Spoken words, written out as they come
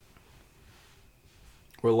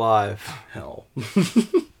We're live. Hell.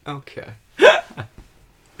 Okay.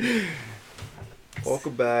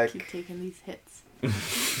 Welcome back. Keep taking these hits.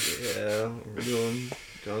 Yeah,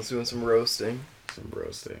 John's doing some roasting.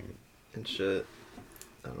 And shit.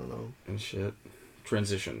 I don't know.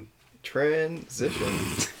 Transition.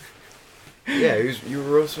 Yeah, you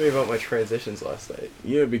roasted me about my transitions last night.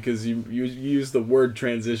 Yeah, because you use the word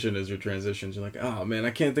transition as your transitions. You're like, oh man,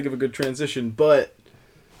 I can't think of a good transition, but...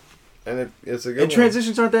 And it's a good And one.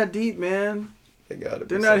 transitions aren't that deep, man. They gotta be.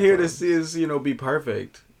 They're not here to see us, be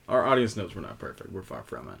perfect. Our audience knows we're not perfect. We're far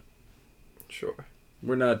from it. Sure.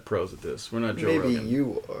 We're not pros at this. We're not Joe Maybe Rogan.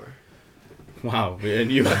 you are. Wow,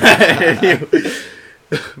 and you, Mr.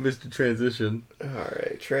 Transition.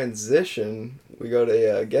 Alright, transition. We got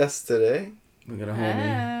a guest today. We got a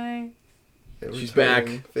homie. Hi. She's back.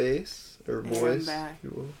 Face, or voice. I'm back.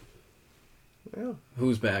 Yeah.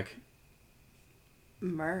 Who's back?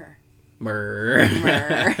 Myrrh.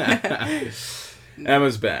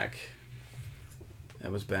 Emma's back.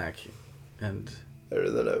 And... Better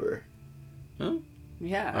than ever. Huh?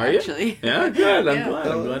 Yeah, Are you? actually. Yeah, good. I'm Yeah. glad.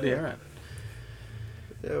 I'm glad to hear it.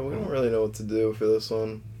 Yeah, we don't really know what to do for this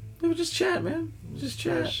one. Yeah, we'll just chat, man. Just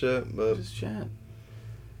chat. Shit, but Just chat.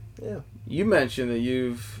 yeah. You mentioned that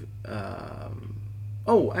you've...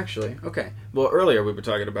 Oh, actually, okay. Well, earlier we were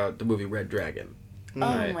talking about the movie Red Dragon. Oh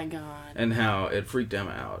Right. my god. And how it freaked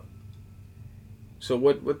Emma out. So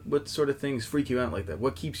what sort of things freak you out like that?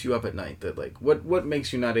 What keeps you up at night? That like what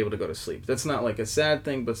makes you not able to go to sleep? That's not like a sad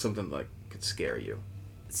thing, but something like could scare you.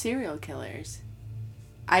 Serial killers.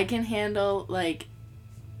 I can handle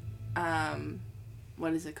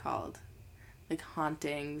what is it called? Like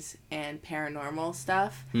hauntings and paranormal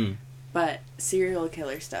stuff. But serial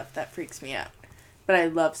killer stuff, that freaks me out. But I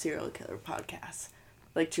love serial killer podcasts.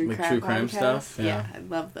 Like true crime podcasts. Stuff? Yeah, I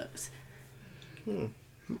love those.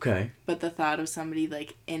 Okay. But the thought of somebody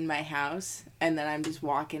like in my house and then I'm just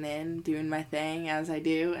walking in doing my thing as I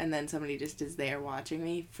do and then somebody just is there watching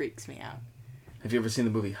me freaks me out. Have you ever seen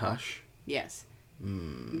the movie Hush? Yes.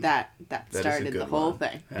 That Started the whole one.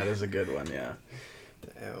 thing. That is a good one, yeah.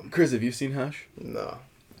 Damn. Chris, have you seen Hush? No.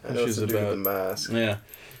 I Hush know it's is to do with about- the mask. Yeah.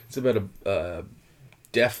 It's about a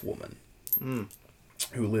deaf woman Mm.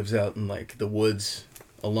 who lives out in like the woods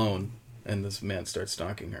alone, and this man starts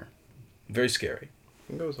stalking her. Very scary.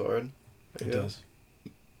 It goes hard. It does.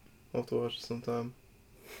 I'll have to watch it sometime.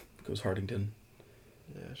 Goes Hardington.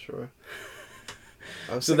 Yeah, sure.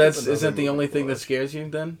 So is that the only thing that scares you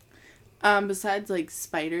then? Besides like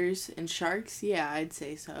spiders and sharks, yeah, I'd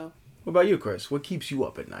say so. What about you, Chris? What keeps you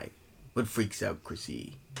up at night? What freaks out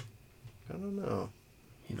Chrissy? I don't know.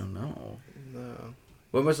 You don't know. No.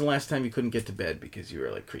 When was the last time you couldn't get to bed because you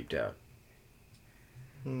were like creeped out?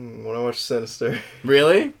 When I watched Sinister.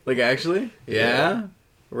 Really? Like actually? Yeah.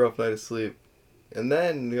 Rough night of sleep. And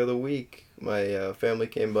then the other week, my family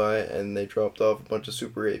came by and they dropped off a bunch of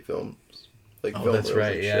Super 8 films. Like Oh, film that's reels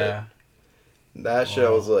right. and Yeah. shit. That shit, I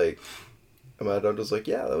was like, and my dad was like,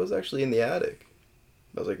 yeah, that was actually in the attic.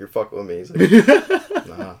 I was like, you're fucking with me. He's like,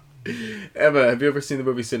 nah. Emma, have you ever seen the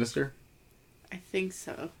movie Sinister? I think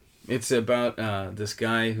so. It's about this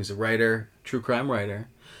guy who's a writer, true crime writer,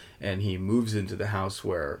 and he moves into the house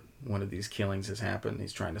where one of these killings has happened.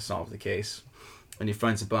 He's trying to solve the case. And he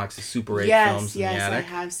finds a box of Super 8 films in the attic. Yes, I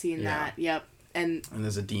have seen that. Yep. And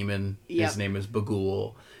there's a demon. Yep. His name is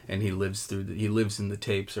Bagul, and he lives in the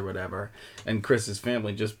tapes or whatever. And Chris's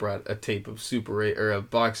family just brought a tape of Super 8 or a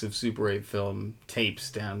box of Super 8 film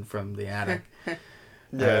tapes down from the attic.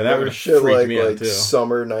 Yeah, that was would shit freak like me out, too.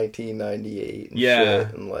 summer 1998 and Yeah.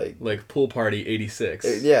 shit, and like Pool Party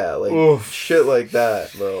 86. yeah, like Oof. shit like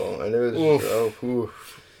that, bro. And it was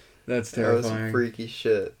That's that was terrifying. some freaky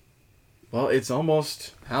shit. Well, it's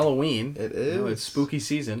almost Halloween. It is. It's spooky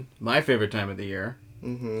season. My favorite time of the year.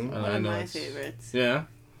 Mm-hmm. And one I of know my it's- favorites. Yeah?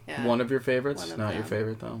 Yeah. One of your favorites? One of Not your them.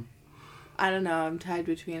 favorite, though. I don't know. I'm tied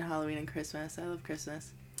between Halloween and Christmas. I love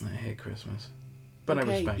Christmas. I hate Christmas. But I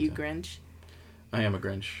okay, respect you it. Grinch. I am a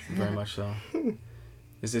Grinch, very much so.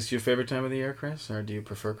 Is this your favorite time of the year, Chris? Or do you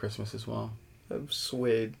prefer Christmas as well? I've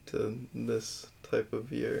swayed to this type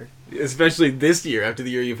of year. Especially this year, after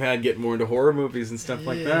the year you've had getting more into horror movies and stuff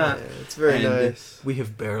like that. It's very And nice. We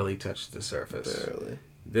have barely touched the surface. Barely.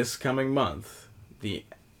 This coming month, the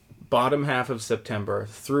bottom half of September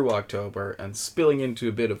through October and spilling into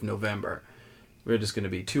a bit of November, we're just going to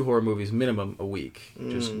be 2 horror movies minimum a week.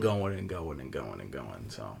 Just going and going and going and going.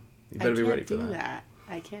 So you better be ready for that.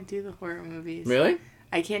 I can't do the horror movies. Really?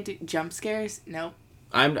 I can't do jump scares. Nope.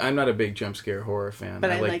 I'm not a big jump scare horror fan.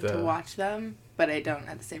 But I like to watch them, but I don't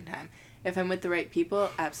at the same time. If I'm with the right people,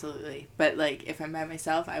 absolutely. But like if I'm by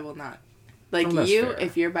myself, I will not. Like, Oh, that's fair.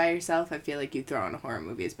 if you're by yourself, I feel like you throw on a horror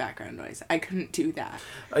movie as background noise. I couldn't do that.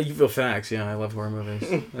 You feel facts, yeah. I love horror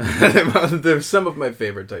movies. They're some of my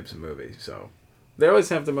favorite types of movies, so. They always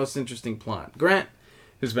have the most interesting plot. Grant,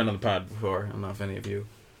 who's been on the pod before, I don't know if any of you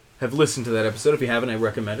have listened to that episode. If you haven't, I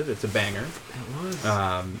recommend it. It's a banger. It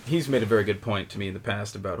was. He's made a very good point to me in the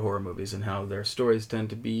past about horror movies and how their stories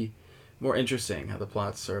tend to be more interesting, how the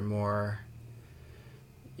plots are more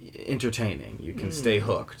entertaining. You can stay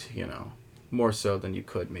hooked, you know, more so than you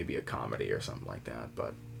could maybe a comedy or something like that.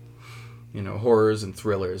 But, you know, horrors and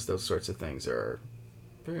thrillers, those sorts of things are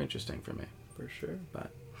very interesting for me. For sure.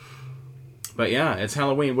 But yeah, it's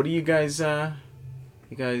Halloween. What are you guys, what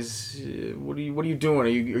are you doing? Are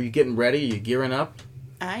you getting ready? Are you gearing up?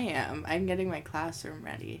 I am. I'm getting my classroom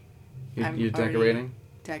ready. You're decorating?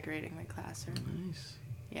 Decorating my classroom. Nice.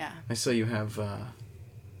 Yeah. I saw you have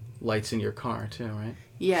lights in your car too, right?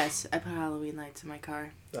 Yes, I put Halloween lights in my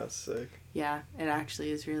car. That's sick. Yeah, it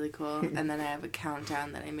actually is really cool. And then I have a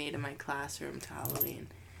countdown that I made in my classroom to Halloween.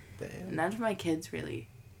 Damn. None of my kids really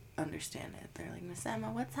understand it. They're like, Miss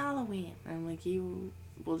Emma, what's Halloween? And I'm like, you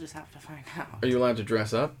will just have to find out. Are you allowed to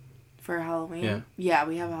dress up? For Halloween? Yeah. Yeah,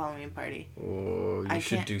 we have a Halloween party. Oh, you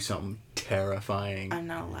should do something terrifying. I'm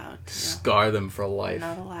not allowed to. Scar them for life.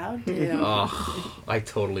 I'm not allowed to. Oh, I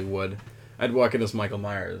totally would. I'd walk in as Michael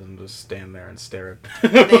Myers and just stand there and stare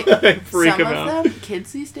at freak some him of out. them,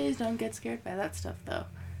 kids these days don't get scared by that stuff, though.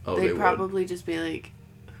 Oh, They'd they probably just be like,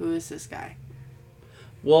 who is this guy?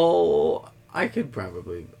 Well, I could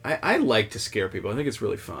probably... I like to scare people. I think it's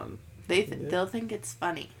really fun. They'll think it's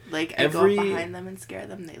funny. Like, I Every- go behind them and scare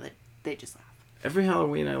them, they just laugh. Every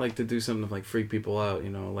Halloween, I like to do something to, like, freak people out, you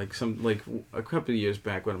know. Like, a couple of years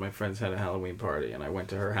back, one of my friends had a Halloween party, and I went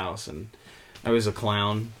to her house, and I was a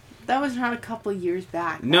clown. That was not a couple years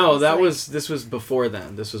back. No, like... this was before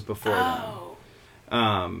then.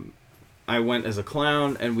 I went as a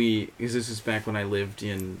clown, and because this is back when I lived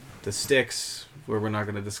in the sticks, where we're not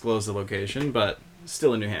going to disclose the location, but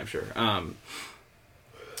still in New Hampshire.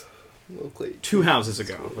 2 houses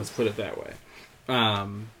ago, let's put it that way.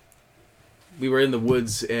 We were in the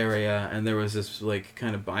woods area, and there was this, like,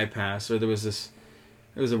 kind of bypass, or there was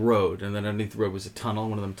a road, and then underneath the road was a tunnel,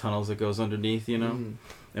 one of them tunnels that goes underneath, you know? Mm.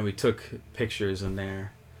 And we took pictures in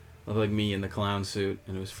there of, like, me in the clown suit,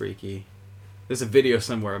 and it was freaky. There's a video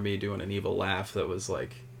somewhere of me doing an evil laugh that was,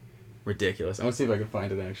 like, ridiculous. I want to see if I can find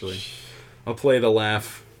it, actually. I'll play the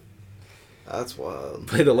laugh. That's wild.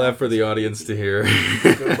 Play the laugh for the audience to hear.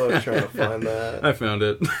 Good luck trying to find that. I found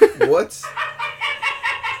it. What?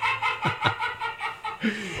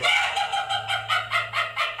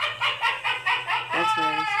 That's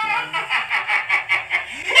very scary.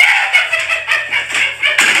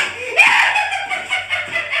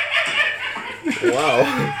 Wow.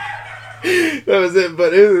 That was it,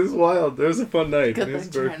 but it was wild. It was a fun night. Good It was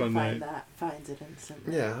luck a very trying fun to find night. that. Finds it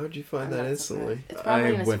instantly. Yeah, how'd you find that instantly? It's probably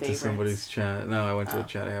in I his went to favorites. somebody's chat. No, I went to a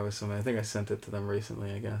chat I have with somebody. I think I sent it to them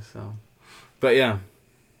recently, I guess. So, but yeah,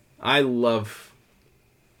 I love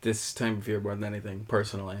this time of year more than anything,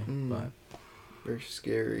 personally. But very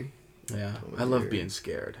scary. Yeah, I love being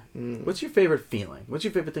scared. Mm. What's your favorite feeling? What's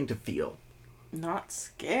your favorite thing to feel? Not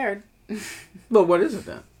scared. Well, what is it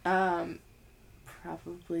then?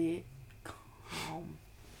 Probably calm.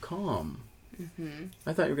 Calm. Mm-hmm.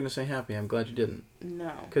 I thought you were going to say happy. I'm glad you didn't.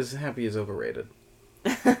 No. Because happy is overrated.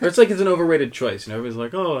 Or it's like it's an overrated choice. You know, everybody's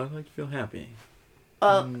like, oh, I like to feel happy.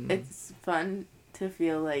 Well, it's fun to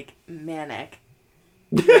feel like manic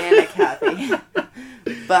happy.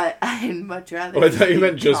 But I'd much rather. Oh, I thought you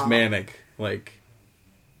meant just calm. manic, like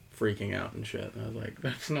freaking out and shit. I was like,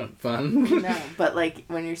 that's not fun. No, but like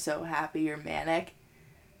when you're so happy you're manic.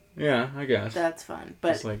 Yeah, I guess. That's fun,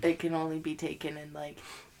 but like... it can only be taken in like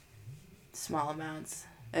small amounts.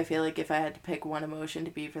 I feel like if I had to pick one emotion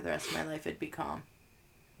to be for the rest of my life, it'd be calm.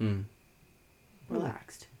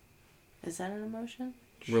 Relaxed. Is that an emotion?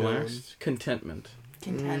 Relaxed. Contentment.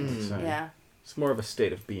 Content. Yeah. It's more of a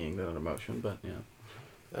state of being than an emotion, but yeah.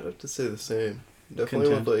 I'd have to say the same.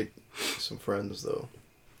 Definitely with like some friends though.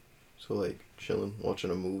 So like chilling,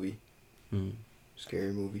 watching a movie.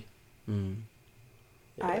 Scary movie.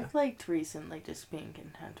 Yeah. I've liked recently just being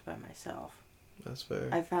content by myself. That's fair.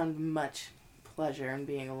 I found much pleasure in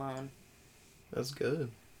being alone. That's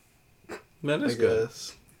good. That is good.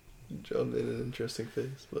 Guess. John made an interesting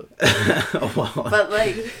face, but well, but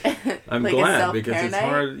like I'm like glad because it's night,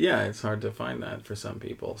 hard. Yeah, it's hard to find that for some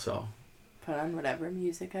people. So put on whatever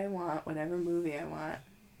music I want, whatever movie I want,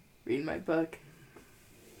 read my book.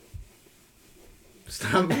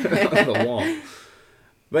 Stop it on the wall.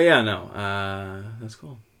 But yeah, no, that's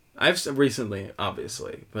cool. I've recently,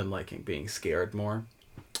 obviously, been liking being scared more.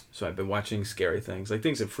 So I've been watching scary things, like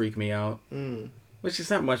things that freak me out. Which is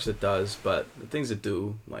not much that does, but the things that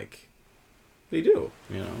do, like, they do,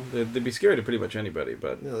 you know. They'd be scary to pretty much anybody,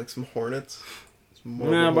 but... Yeah, like some hornets.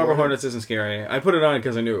 No, Barbara Hornets isn't scary. I put it on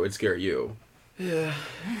because I knew it would scare you. Yeah.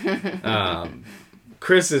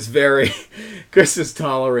 Chris's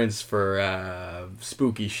tolerance for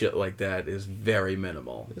spooky shit like that is very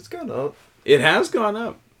minimal. It's gone up. It has gone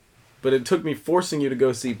up. But it took me forcing you to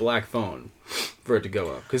go see Black Phone for it to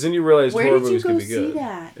go up. Because then you realized horror movies could be good. Where did you go see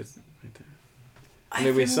that? It's right there. I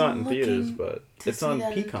mean, we saw it in theaters, but it's on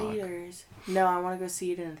Peacock. No, I want to go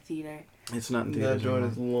see it in a theater. It's not in theaters that joint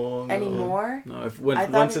is long anymore. No,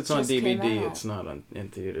 once it's on DVD, it's not in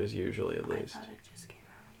theaters usually, at least. I thought it just came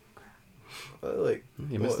out.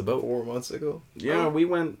 You missed the boat. 4 months ago. Yeah, we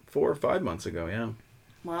went 4 or 5 months ago. Yeah.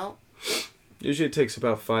 Well. Usually it takes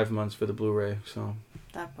about 5 months for the Blu-ray, so.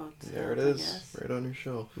 That boat's there. It is, right on your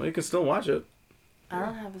shelf. Well, you can still watch it. I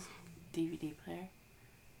don't have a DVD player.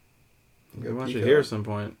 You can watch it here at some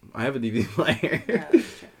point. I have a DVD player. Yeah,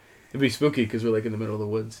 that's true. It'd be spooky because we're like in the middle of the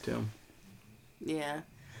woods too. Yeah,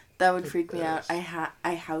 that would freak me out. I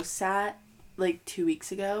house sat like 2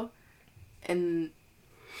 weeks ago in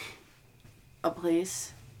a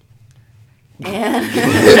place, and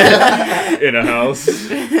in a house,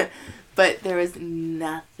 but there was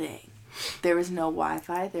nothing. There was no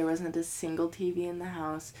Wi-Fi. There wasn't a single TV in the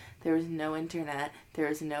house. There was no internet. There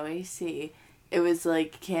was no AC. It was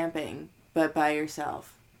like camping, but by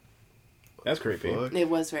yourself. That's creepy. Fuck. It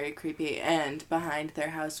was very creepy. And behind their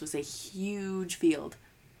house was a huge field.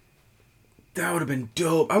 That would have been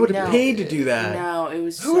dope. I would have paid to do that. No, it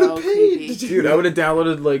was so creepy. Dude, I would have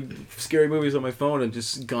downloaded like scary movies on my phone and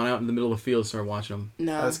just gone out in the middle of the field and started watching them.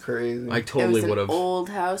 No. That's crazy. I totally would have. It was an old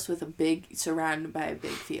house with surrounded by a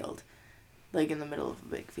big field. Like in the middle of a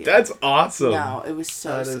big field. That's awesome. No, it was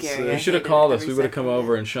so scary. You should have called us. We would have come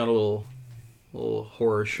over and shot a little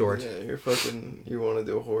horror short. Yeah, you want to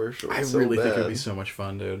do a horror short. I really think it would be so much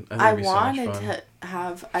fun, dude. I wanted to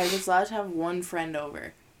have. I was allowed to have one friend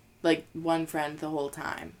over, like one friend the whole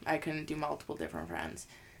time. I couldn't do multiple different friends.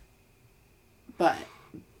 But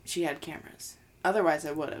she had cameras. Otherwise,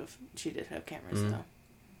 I would have. She did have cameras though.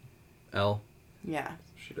 L. Yeah.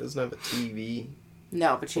 She doesn't have a TV.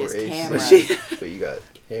 No, but she has cameras. But you got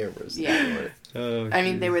cameras. Yeah. Oh, I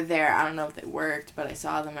mean, they were there. I don't know if they worked, but I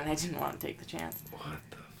saw them and I didn't want to take the chance. What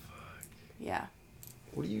the fuck? Yeah.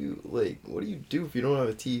 What do you do if you don't have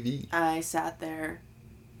a TV? I sat there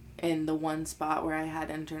in the one spot where I had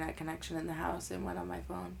internet connection in the house and went on my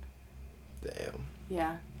phone. Damn.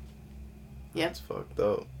 Yeah. Yep. That's fucked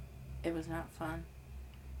up. It was not fun.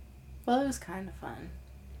 Well, it was kind of fun,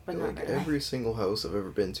 but not really. Every single house I've ever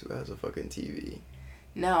been to has a fucking TV.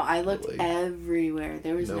 No, I looked everywhere.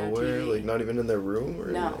 There was nowhere, no TV. Like not even in their room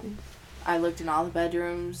or no. anything? I looked in all the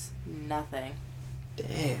bedrooms. Nothing.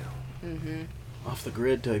 Damn. Mhm. Off the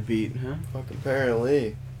grid type beat, huh? Fucking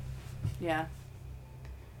apparently. Yeah.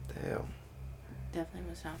 Damn. Definitely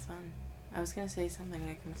was not fun. I was gonna say something.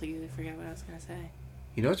 I completely forget what I was gonna say.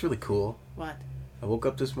 You know what's really cool? What? I woke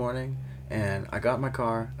up this morning and I got in my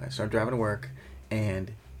car. I started driving to work,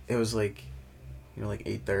 and it was like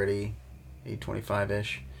 8:30.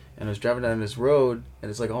 8:25-ish, and I was driving down this road, and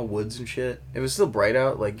it's like all woods and shit. It was still bright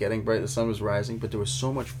out, like getting bright. The sun was rising, but there was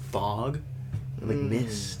so much fog, and, like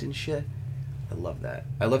mist and shit. I love that.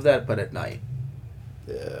 I love that, but at night.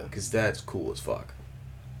 Yeah. Because that's cool as fuck.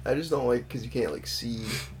 I just don't like because you can't like see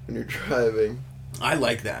when you're driving. I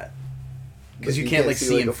like that. Because you can't like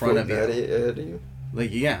see in front of you. Ahead of you.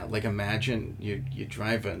 Like like imagine you're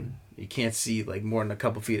driving, you can't see like more than a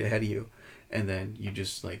couple feet ahead of you. And then you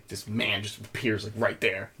just, like, this man just appears, like, right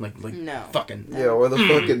there. Like no. Fucking... Yeah, or the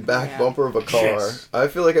fucking back bumper of a car. Yes. I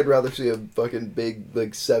feel like I'd rather see a fucking big,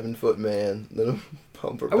 like, 7-foot man than a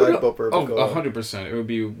bumper of a car. 100%. It would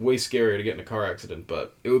be way scarier to get in a car accident,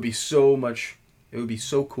 but it would be so much... It would be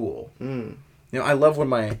so cool. Mm. You know, I love when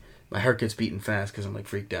my heart gets beating fast because I'm, like,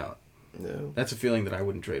 freaked out. Yeah. That's a feeling that I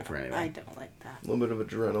wouldn't trade for anything. I don't like that. A little bit of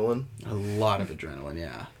adrenaline. A lot of adrenaline,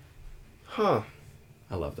 yeah. Huh.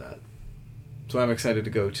 I love that. So I'm excited to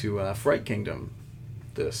go to Fright Kingdom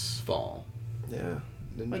this fall. Yeah,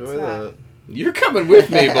 enjoy What's that. You're coming with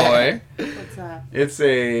me, boy. What's that? It's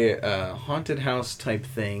a haunted house type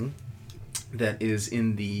thing that is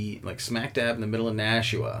in the, like, smack dab in the middle of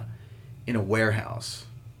Nashua in a warehouse.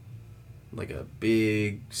 Like a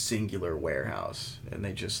big singular warehouse. And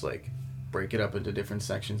they just, like, break it up into different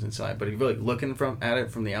sections inside. But if you're, like, looking at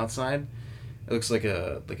it from the outside, it looks like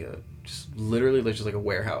just literally just like a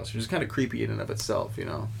warehouse, which is kind of creepy in and of itself, you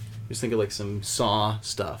know. Just think of like some Saw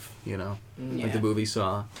stuff, you know, like the movie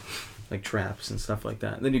Saw, like traps and stuff like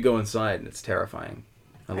that. And then you go inside and it's terrifying.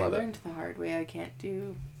 I love it. I learned the hard way I can't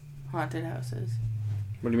do haunted houses.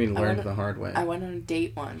 What do you mean learned the hard way? I went on a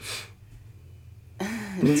date once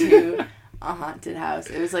to a haunted house.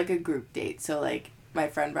 It was like a group date. So, like, my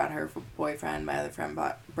friend brought her boyfriend. My other friend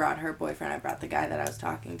brought her boyfriend. I brought the guy that I was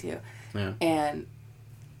talking to. Yeah. And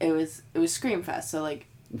it was Screamfest. So, like...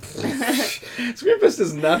 Screamfest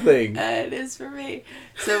is nothing. It is for me.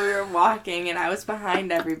 So we were walking, and I was behind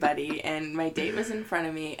everybody, and my date was in front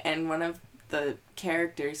of me, and one of the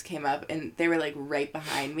characters came up, and they were, like, right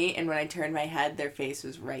behind me, and when I turned my head, their face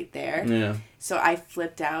was right there. Yeah. So I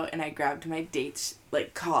flipped out, and I grabbed my date's,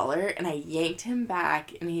 like, collar, and I yanked him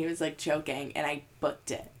back, and he was, like, choking, and I booked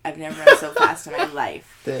it. I've never run so fast in my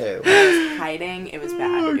life. Damn. When I was hiding, it was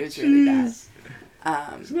bad. It was really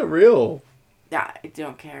bad. Isn't it real? Yeah, I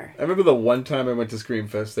don't care. I remember the one time I went to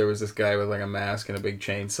Screamfest, there was this guy with, like, a mask and a big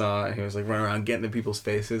chainsaw, and he was, like, running around getting in people's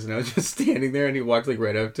faces, and I was just standing there, and he walked, like,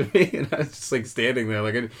 right up to me, and I was just, like, standing there,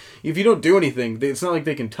 like, if you don't do anything, it's not like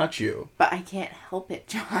they can touch you. But I can't help it,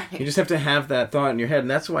 John. You just have to have that thought in your head, and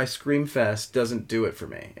that's why Screamfest doesn't do it for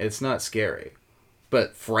me. It's not scary.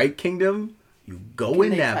 But Fright Kingdom, you go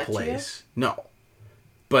in that place. No.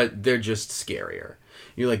 But they're just scarier.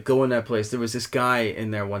 You, like, go in that place. There was this guy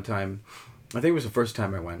in there one time... I think it was the first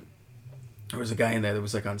time I went. There was a guy in there that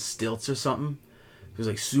was, like, on stilts or something. He was,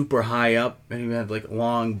 like, super high up, and he had, like,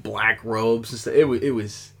 long black robes and stuff. It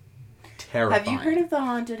was terrifying. Have you heard of the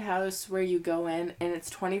haunted house where you go in and it's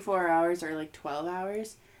 24 hours or, like, 12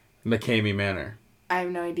 hours? McCamey Manor. I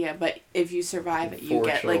have no idea, but if you survive it, you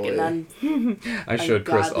get, like, I showed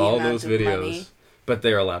Chris all those videos, but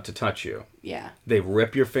they're allowed to touch you. Yeah. They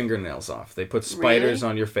rip your fingernails off. They put spiders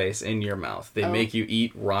on your face, in your mouth. They make you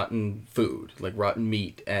eat rotten food, like rotten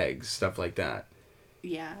meat, eggs, stuff like that.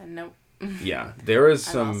 Yeah, nope. Yeah, there is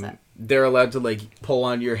some... They're allowed to, like, pull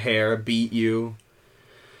on your hair, beat you.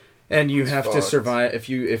 And you have to survive. If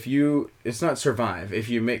you... It's not survive. If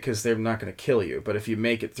you make... Because they're not going to kill you. But if you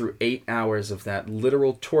make it through 8 hours of that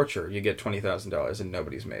literal torture, you get $20,000, and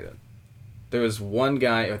nobody's made it. There was one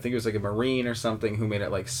guy, I think it was like a Marine or something, who made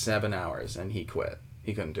it like 7 hours, and he quit.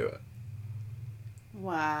 He couldn't do it.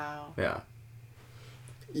 Wow. Yeah.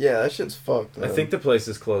 Yeah, that shit's fucked, man. I think the place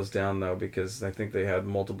is closed down, though, because I think they had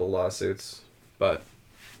multiple lawsuits. But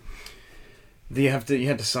you had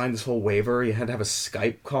to sign this whole waiver. You had to have a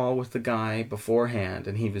Skype call with the guy beforehand,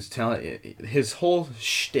 and he was telling... His whole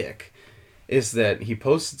shtick is that he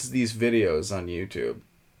posts these videos on YouTube.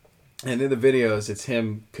 And in the videos, it's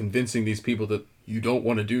him convincing these people that you don't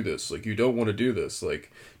want to do this. Like, you don't want to do this.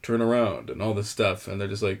 Like, turn around and all this stuff. And they're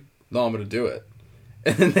just like, no, I'm going to do it.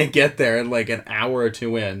 And then they get there and, like, an hour or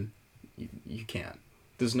two in, you can't.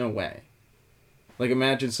 There's no way. Like,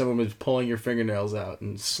 imagine someone was pulling your fingernails out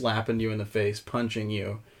and slapping you in the face, punching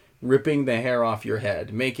you, ripping the hair off your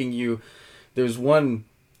head, making you... There's one,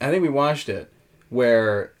 I think we watched it,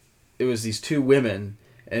 where it was these two women...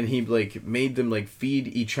 And he, like, made them, like, feed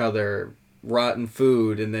each other rotten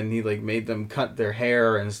food. And then he, like, made them cut their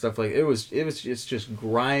hair and stuff like... It's just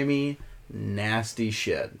grimy, nasty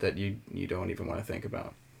shit that you don't even want to think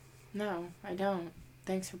about. No, I don't.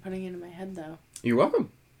 Thanks for putting it in my head, though. You're welcome.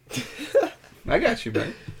 I got you,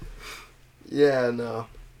 man. Yeah, no.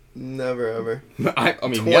 Never, ever. I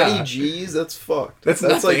mean, 20 G's? That's fucked. That's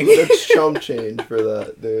nothing. Like, that's chump change for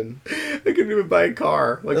that, dude. I couldn't even buy a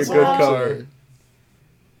car. Like, that's a good car.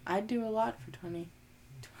 I'd do a lot for $20,000.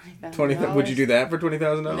 $20,000. Would you do that for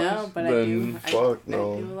 $20,000? No, but I do. Fuck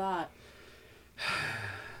no. I do a lot.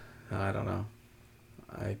 I don't know.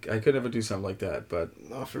 I could never do something like that, but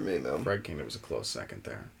not for me, man. Fright Kingdom was a close second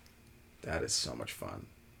there. That is so much fun.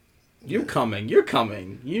 You're coming. You're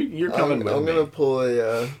coming. You're coming with me. I'm gonna pull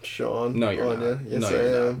a Sean. No, you're on not. You. Yes, no, I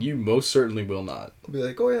you're am. not. You most certainly will not. I'll be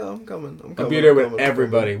like, oh yeah, I'm coming. I'll be there with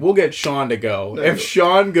everybody. We'll get Sean to go. No, if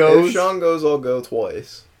Sean goes, I'll go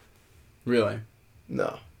twice. Really?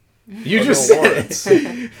 No. You just said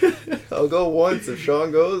it. I'll go once. If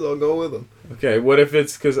Sean goes, I'll go with him. Okay, what if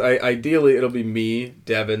it's... Because ideally it'll be me,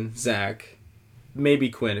 Devin, Zach, maybe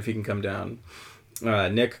Quinn if he can come down,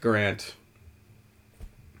 Nick, Grant,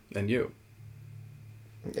 and you.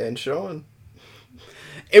 And Sean.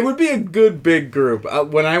 It would be a good big group.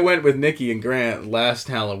 When I went with Nikki and Grant last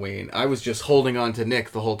Halloween, I was just holding on to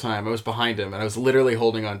Nick the whole time. I was behind him, and I was literally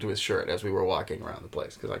holding on to his shirt as we were walking around the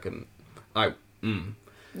place, because I couldn't...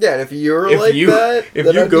 Yeah, and if you're that, if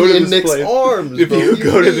you go to this place, arms, if you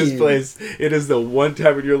go to this place, it is the one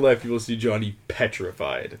time in your life you will see Johnny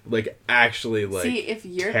petrified, like actually, like. See, if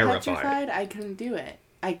you're terrified. Petrified, I couldn't do it.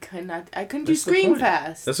 I couldn't do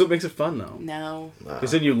Screamfest. That's what makes it fun, though. No,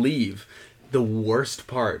 because then you leave. The worst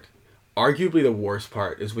part, arguably the worst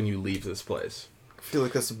part, is when you leave this place. I feel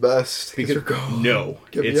like that's the best. Because no,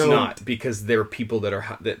 it's not, because there are people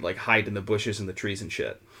that like hide in the bushes and the trees and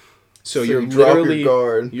shit. So you're literally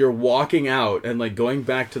you're walking out and like going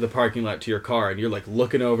back to the parking lot to your car, and you're like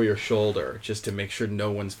looking over your shoulder just to make sure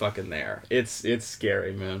no one's fucking there. It's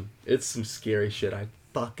scary, man. It's some scary shit. I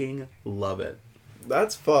fucking love it.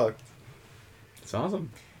 That's fucked. It's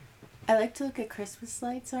awesome. I like to look at Christmas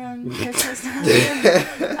lights around Christmas time.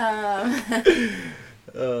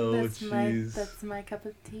 Oh, jeez. That's my cup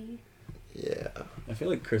of tea. Yeah. I feel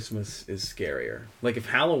like Christmas is scarier. Like if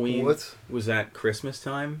Halloween was at Christmas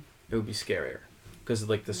time, it would be scarier because of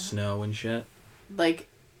like the snow and shit. Like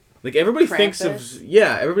everybody Krampus?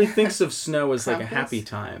 everybody thinks of snow as like a happy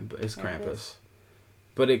time, but it's Krampus.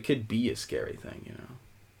 But it could be a scary thing, you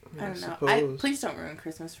know. I don't know. Please don't ruin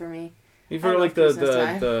Christmas for me. You've heard like there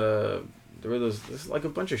were there's like a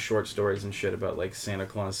bunch of short stories and shit about like Santa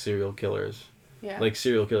Claus serial killers. Yeah. Like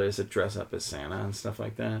serial killers that dress up as Santa and stuff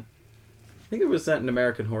like that. I think there was that in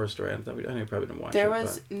American Horror Story. I probably didn't watch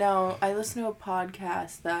it. No, I listened to a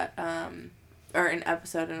podcast that, or an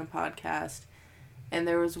episode in a podcast, and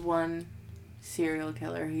there was one serial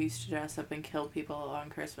killer who used to dress up and kill people on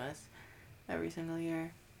Christmas every single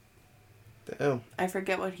year. Damn. I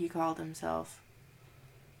forget what he called himself.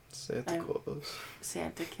 Santa Claus.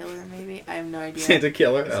 Santa Killer, maybe? I have no idea. Santa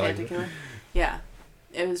Killer? Santa Killer. Yeah.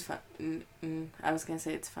 It was fun. I was going to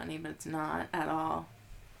say it's funny, but it's not at all.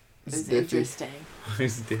 It was interesting.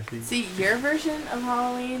 It's diffy. See, your version of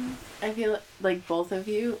Halloween, I feel like both of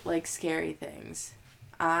you like scary things.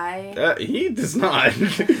 He does not.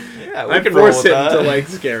 Yeah, I can force him to like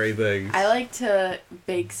scary things. I like to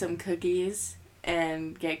bake some cookies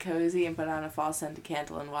and get cozy and put on a fall scented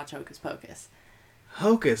candle and watch Hocus Pocus.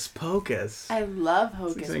 Hocus Pocus. I love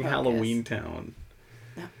Hocus Pocus. Halloween Town.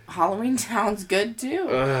 Halloween Town's good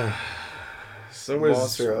too. So was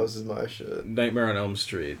Monster House is my shit. Nightmare on Elm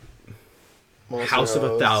Street. House of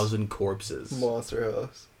 1,000 Corpses. Monster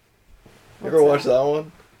House. You ever watch that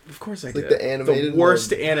one? Of course I did. Like the animated the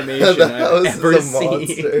worst animation I've ever seen.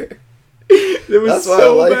 It was That's why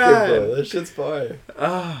so I like bad. it, bro. That shit's fire.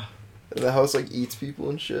 And the house like eats people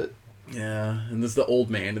and shit. Yeah, and there's the old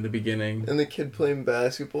man in the beginning. And the kid playing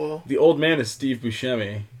basketball. The old man is Steve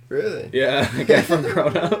Buscemi. Really? Yeah, the guy from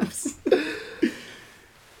Grown Ups.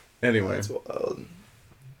 Anyway. That's wild.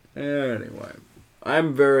 Anyway.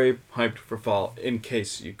 I'm very hyped for fall, in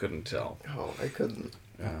case you couldn't tell. Oh, I couldn't.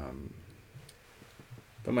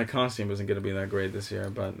 But my costume isn't going to be that great this year,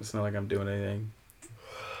 but it's not like I'm doing anything.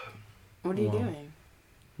 What are you doing?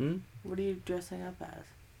 Hmm? What are you dressing up as?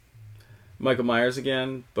 Michael Myers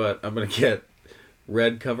again, but I'm going to get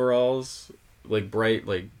red coveralls, like bright,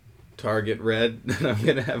 like Target red, and I'm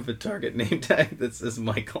going to have a Target name tag that says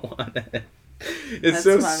Michael on it. It's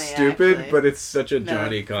so funny, stupid, actually. But it's such a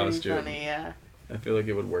Johnny costume. Funny, yeah. I feel like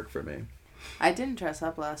it would work for me. I didn't dress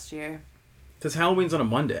up last year. Because Halloween's on a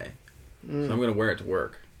Monday, so I'm going to wear it to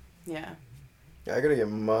work. Yeah. I gotta get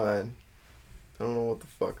mine. I don't know what the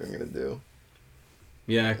fuck I'm going to do.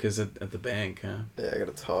 Yeah, because at the bank, huh? Yeah, I got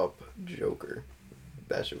a top Joker.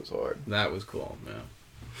 That shit was hard. That was cool, yeah.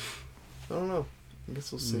 I don't know. I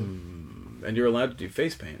guess we'll see. And you're allowed to do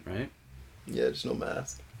face paint, right? Yeah, just no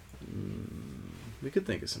mask. We could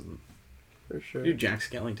think of some. For sure. Do Jack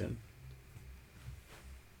Skellington.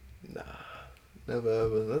 Nah. Never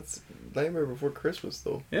ever. That's Nightmare Before Christmas,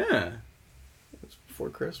 though. Yeah. It's before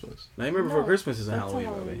Christmas. Nightmare Before Christmas is a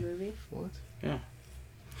Halloween movie. What? Yeah.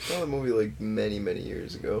 I saw the movie like many, many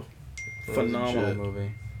years ago. Phenomenal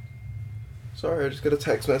movie. Sorry, I just got a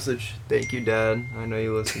text message. Thank you, Dad. I know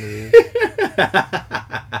you listen to me.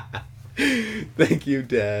 Thank you,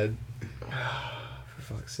 Dad. For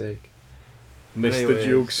fuck's sake. Missed the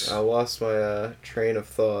jokes. I lost my train of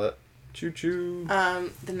thought. Choo choo.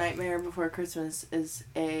 The Nightmare Before Christmas is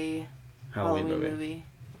a Halloween movie.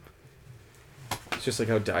 It's just like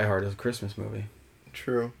how Die Hard is a Christmas movie.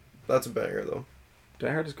 True. That's a banger, though.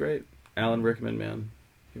 Die Hard is great. Alan Rickman, man.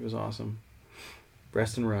 He was awesome.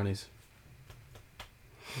 Breast and Ronnie's.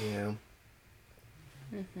 Yeah.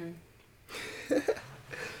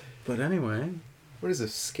 But anyway. What is the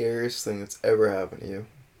scariest thing that's ever happened to you?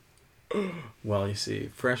 Well, you see,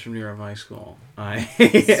 freshman year of high school, Stop!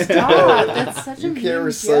 That's such a You can't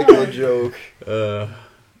recycle a joke. I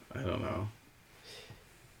don't know.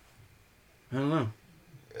 I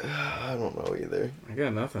don't know either. I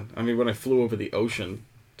got nothing. I mean, when I flew over the ocean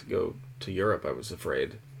to go to Europe, I was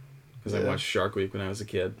afraid. Because I watched Shark Week when I was a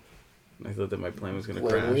kid. And I thought that my plane was going to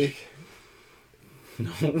crash. Week.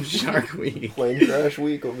 No, Shark Week. Plane crash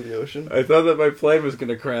week over the ocean. I thought that my plane was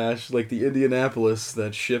gonna crash, like the Indianapolis,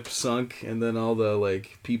 that ship sunk, and then all the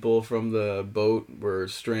like people from the boat were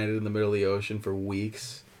stranded in the middle of the ocean for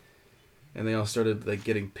weeks, and they all started like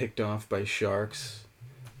getting picked off by sharks.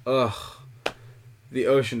 Ugh, the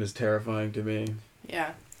ocean is terrifying to me.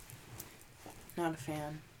 Yeah. Not a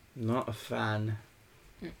fan. Not a fan.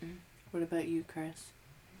 Mm-mm. What about you, Chris?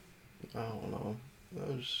 I don't know. That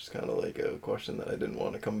was just kind of like a question that I didn't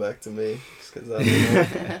want to come back to me, just because I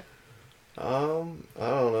don't know. I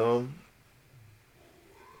don't know.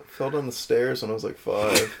 I fell down the stairs when I was like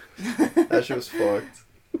 5. That shit was fucked.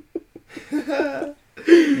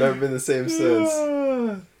 Never been the same since.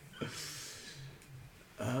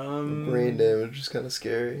 Brain damage is kind of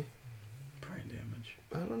scary. Brain damage.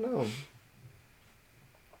 I don't know.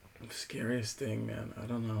 Scariest thing, man. I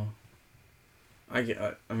don't know.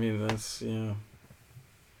 I mean, that's, yeah.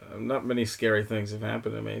 Not many scary things have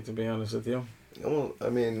happened to me, to be honest with you. Well, I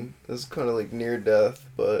mean, this is kind of like near death,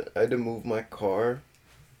 but I had to move my car,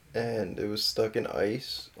 and it was stuck in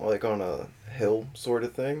ice, like on a hill sort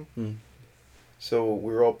of thing. So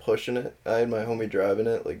we were all pushing it. I had my homie driving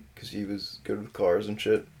it, like, because he was good with cars and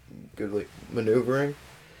shit, good, like, maneuvering.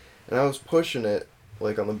 And I was pushing it,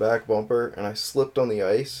 like, on the back bumper, and I slipped on the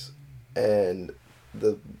ice, and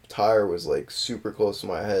the tire was, like, super close to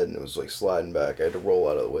my head, and it was, like, sliding back. I had to roll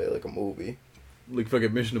out of the way like a movie. Like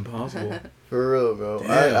fucking Mission Impossible. For real, bro.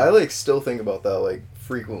 Damn. I, like, still think about that, like,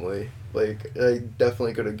 frequently. Like, I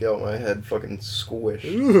definitely could have got my head fucking squished.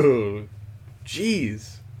 Ooh.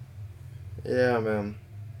 Jeez. Yeah, man.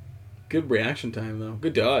 Good reaction time, though.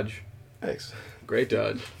 Good dodge. Thanks. Great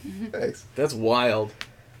dodge. Thanks. That's wild.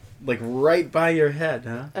 Like, right by your head,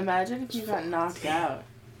 huh? Imagine if you got knocked out.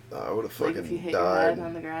 I would have fucking Like if you hit died. your head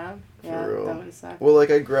on the ground. Yeah, real. that would have sucked. Well,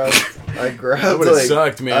 like, I grabbed, That would have like,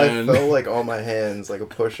 sucked, man. I fell, like, on my hands, like a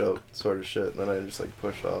push-up sort of shit, and then I just, like,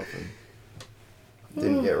 pushed off and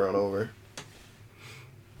didn't get run over.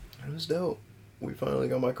 It was dope. We finally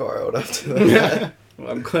got my car out after that.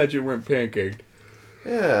 Well, I'm glad you weren't pancaked.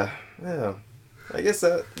 Yeah. I guess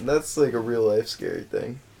that's, like, a real-life scary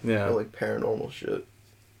thing. Yeah. Or, like, paranormal shit.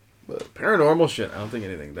 But Paranormal shit, I don't think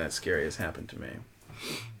anything that scary has happened to me.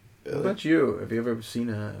 really. What about you? Have you ever seen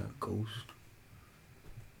a ghost?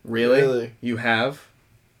 Really? You have?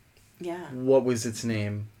 Yeah. What was its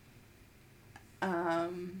name?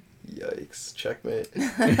 Yikes. Checkmate.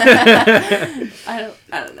 I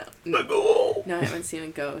don't know. No, I haven't seen a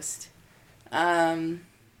ghost. The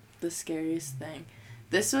scariest thing.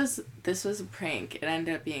 This was a prank. It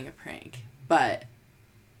ended up being a prank. But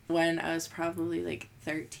when I was probably like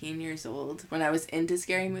 13 years old, when I was into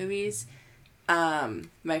scary movies,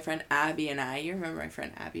 my friend Abby and I, you remember my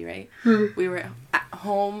friend Abby, right? We were at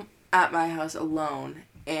home at my house alone,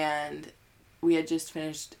 and we had just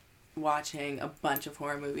finished watching a bunch of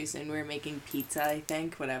horror movies, and we were making pizza, I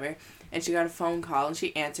think, whatever. And she got a phone call, and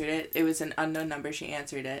she answered it. It was an unknown number. She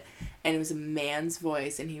answered it, and it was a man's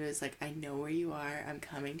voice, and he was like, "I know where you are. I'm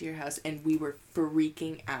coming to your house." And we were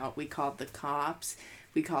freaking out. We called the cops.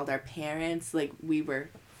 We called our parents. Like, we were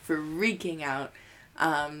freaking out.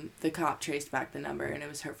 The cop traced back the number, and it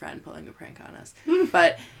was her friend pulling a prank on us.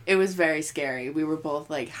 But it was very scary. We were both,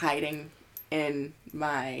 like, hiding in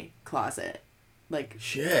my closet. Like,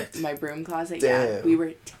 Shit. my broom closet. Damn. Yeah, we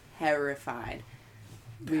were terrified.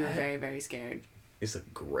 We were very, very scared. It's a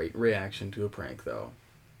great reaction to a prank, though.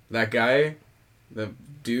 That guy, the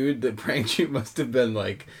dude that pranked you must have been,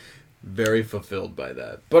 like, very fulfilled by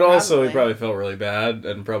that. But also, he probably felt really bad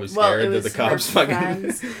and probably scared that the cops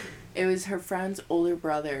fucking... It was her friend's older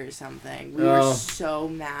brother or something. We were so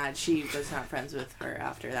mad. She was not friends with her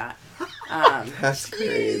after that. That's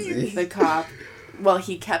crazy. The cop, well,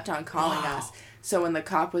 he kept on calling us. So when the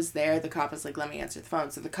cop was there, the cop was like, "Let me answer the phone."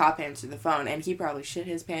 So the cop answered the phone, and he probably shit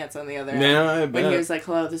his pants on the other end. Yeah, I bet. When he was like,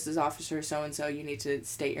 "Hello, this is Officer so-and-so. You need to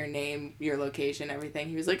state your name, your location, everything."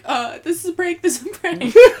 He was like, this is a prank. This is a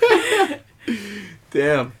prank.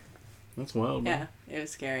 Damn. That's wild, man. Yeah, it was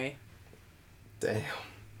scary. Damn.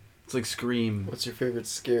 It's like Scream. What's your favorite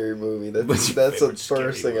scary movie? That's your the favorite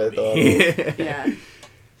first thing scary I thought movie? of. Yeah.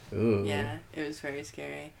 Ooh. Yeah, it was very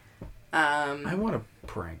scary. I want to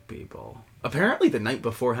prank people. Apparently the night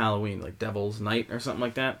before Halloween, like Devil's Night or something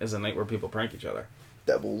like that, is a night where people prank each other.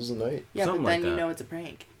 Devil's Night? Yeah, Something but then like you that. know it's a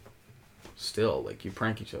prank. Still, like, you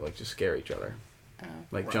prank each other, like, just scare each other. Oh.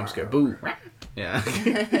 Like, jump scare. Boo! Yeah.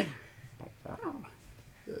 I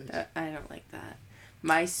don't like that.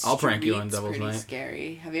 My I'll prank you on street's Devil's pretty Night.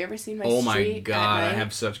 scary. Have you ever seen my Oh street? my at god, I night?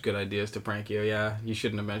 have such good ideas to prank you. Yeah, you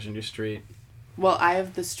shouldn't have mentioned your street. Well, I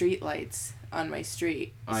have the street lights on my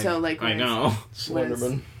street. I when know.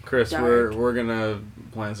 Slenderman. Chris, dark. we're gonna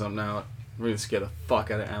plan something out. We're gonna scare the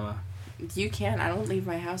fuck out of Emma. You can't. I don't leave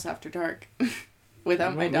my house after dark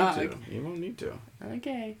without my dog. You won't need to.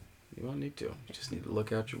 Okay. You won't need to. You just need to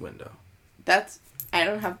look out your window. I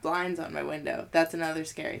don't have blinds on my window. That's another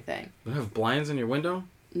scary thing. You don't have blinds in your window?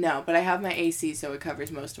 No, but I have my AC, so it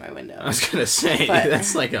covers most of my window. I was gonna say,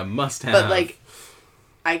 that's like a must-have. But, like,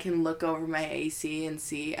 I can look over my AC and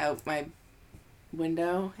see out my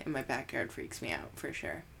window, and my backyard freaks me out, for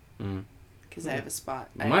sure. Because I have a spot.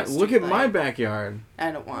 Look at my backyard.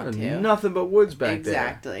 I don't want to. Nothing but woods back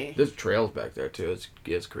exactly. there. There's trails back there, too.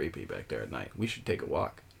 It's creepy back there at night. We should take a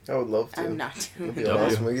walk. I would love to. I'm not doing It'd be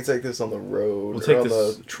awesome. We could take this on the road. We'll take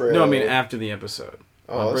this the trail. No, I mean after the episode.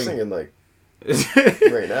 Oh, I was thinking like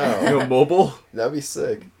right now. Go mobile? That'd be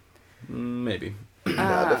sick. Maybe.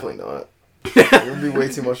 Nah, definitely not. It would be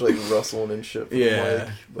way too much like rustling and shit for the mic.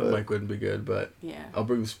 The mic wouldn't be good, but yeah. I'll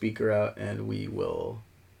bring the speaker out and we will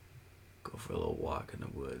go for a little walk in the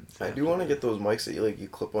woods. I do want to get those mics that you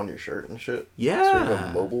clip on your shirt and shit. Yeah. Sort of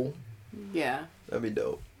a mobile. Yeah. That'd be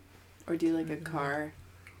dope. Or do like a car.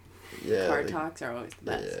 Yeah. Car talks are always the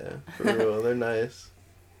best. Yeah, for real. They're nice.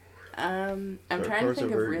 I'm trying to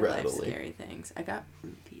think of real life scary things. I got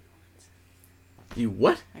roofied once. You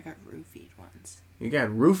what? I got roofied once. You got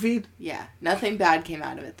roofied? Yeah. Nothing bad came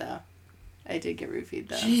out of it, though. I did get roofied,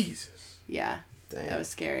 though. Jesus. Yeah. Damn. That was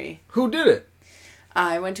scary. Who did it?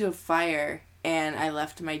 I went to a fire, and I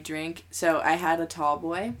left my drink. So I had a tall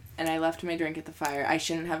boy, and I left my drink at the fire. I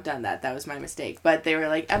shouldn't have done that. That was my mistake. But they were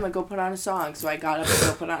like, Emma, go put on a song. So I got up and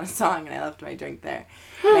go put on a song, and I left my drink there.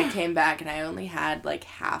 And I came back, and I only had, like,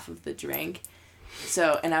 half of the drink.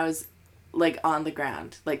 So, and I was, like, on the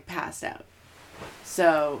ground, like, passed out.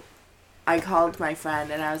 So I called my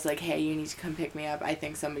friend, and I was like, hey, you need to come pick me up. I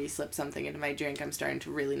think somebody slipped something into my drink. I'm starting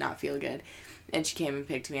to really not feel good. And she came and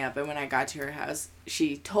picked me up. And when I got to her house,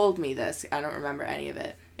 she told me this. I don't remember any of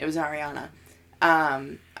it. It was Ariana.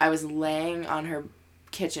 I was laying on her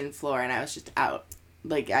kitchen floor, and I was just out.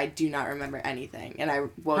 Like, I do not remember anything. And I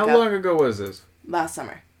woke up... How long ago was this? Last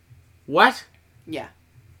summer. What? Yeah.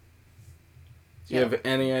 Do you have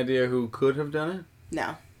any idea who could have done it?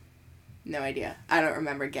 No. No idea. I don't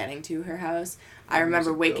remember getting to her house. I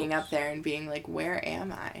remember waking up there and being like, where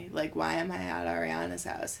am I? Like, why am I at Ariana's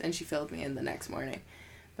house? And she filled me in the next morning.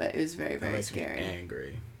 But it was very, very scary.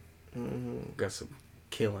 Angry. Mm-hmm. Got some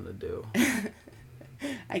killing to do.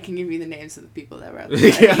 I can give you the names of the people that were at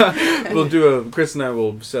the party. Yeah, we'll do Chris and I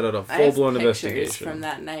will set out a full-blown investigation. I have pictures from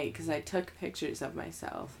that night because I took pictures of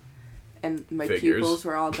myself. And my pupils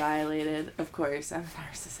were all dilated. Of course, I'm a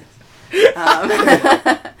narcissist.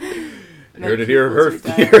 You heard it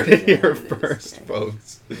here first,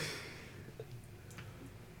 folks.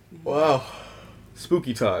 Wow.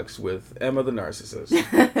 Spooky Talks with Emma the Narcissist.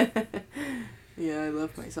 Yeah, I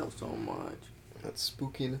love myself so much. That's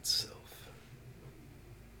spooky in itself.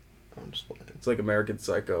 I'm just playing. It's like American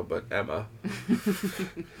Psycho, but Emma.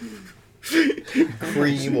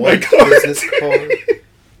 Cream white business card.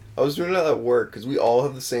 I was doing that at work because we all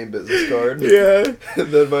have the same business card. Yeah.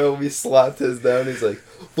 And then my homie slapped his down. He's like,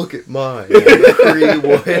 "Look at mine, cream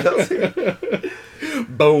white." I was like,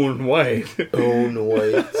 Bone white. Bone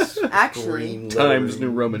white. Actually, Times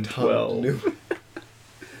New Roman 12.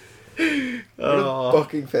 What a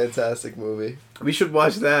fucking fantastic movie. We should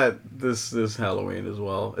watch that this Halloween as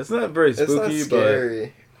well. It's not very spooky, it's not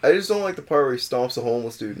scary. I just don't like the part where he stomps a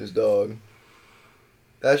homeless dude and his dog.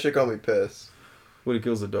 That shit got me pissed. When he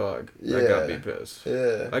kills a dog. Yeah. That got me pissed.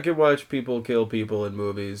 Yeah. I could watch people kill people in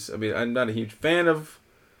movies. I mean, I'm not a huge fan of...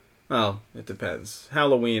 Well, it depends.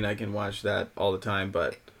 Halloween, I can watch that all the time,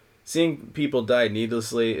 but seeing people die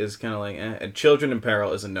needlessly is kind of like, eh. And children in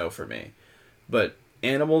peril is a no for me. But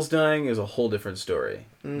animals dying is a whole different story.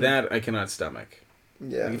 That I cannot stomach.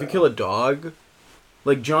 Yeah. Like if you kill a dog,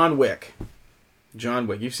 like John Wick. John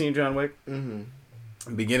Wick. You've seen John Wick?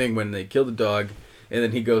 Mm-hmm. Beginning when they kill the dog, and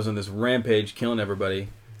then he goes on this rampage killing everybody.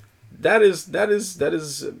 That is valid.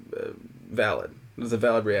 That's a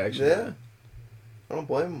valid reaction. Yeah. I don't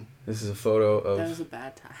blame him. This is a photo of that was a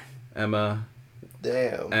bad time. Emma.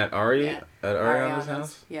 Damn. At Ariana's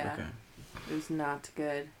house? Yeah. Okay. It was not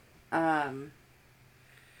good.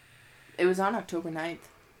 It was on October 9th.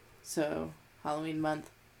 So, Halloween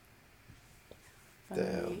month.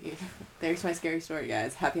 Damn. There's my scary story,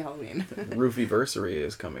 guys. Happy Halloween. Roofie-versary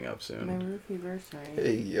is coming up soon. My roofie-versary.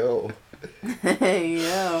 Hey, yo. Hey,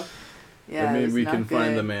 yo. Yeah, I mean, we can good.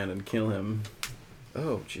 find the man and kill him.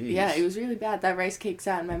 Oh, jeez. Yeah, it was really bad. That rice cake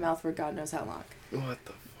sat in my mouth for God knows how long. What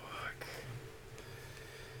the fuck?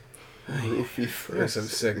 Roofie There's first. some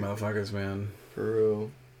sick motherfuckers, man. For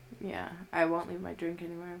real. Yeah, I won't leave my drink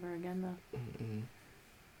anywhere ever again, though. Mm-mm.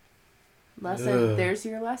 Lesson. Ugh. There's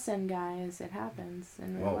your lesson, guys. It happens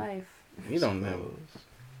in real life. You don't know.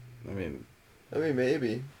 I mean,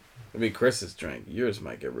 maybe. Chris's drink. Yours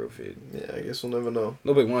might get roofied. Yeah, I guess we'll never know.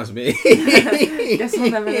 Nobody wants me. Guess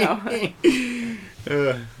we'll never know.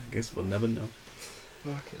 Guess we'll never know.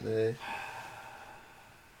 Fucking A.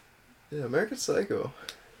 Yeah, American Psycho.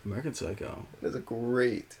 American Psycho. It's a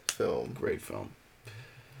great film. Great film.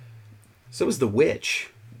 So is The Witch.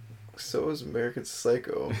 So is American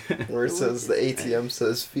Psycho, where it The says Witch the is ATM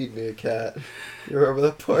says "Feed me a cat." You remember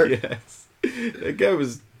that part? Yes. That guy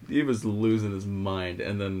was losing his mind,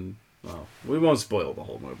 and then, well, we won't spoil the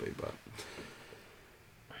whole movie, but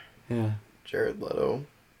yeah. Jared Leto,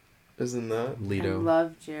 isn't that? I Leto.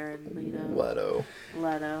 love Jared Leto.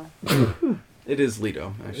 Leto. It is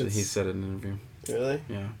Leto, actually. He It's- said it in an interview. Really?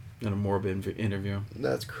 Yeah. In a Morbid interview.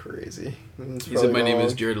 That's crazy. That's He said, "My probably name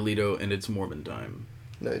is wrong." Jared Leto, and it's Morbid time."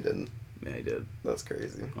 No, he didn't. Yeah, he did. That's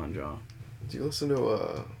crazy. On Jaw. Do you listen to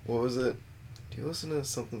what was it? Do you listen to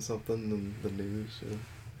something in the news?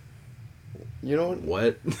 You know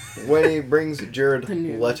What? when he brings Jared The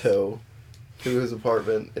news. Leto to his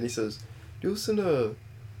apartment and he says, "Do you listen to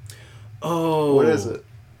Oh. what is it?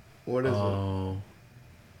 What is it? Oh.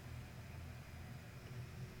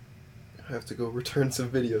 I have to go return some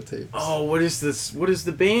videotapes." Oh, what is this? What is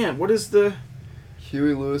the band? What is the...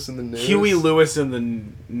 Huey Lewis in the News. Huey Lewis and the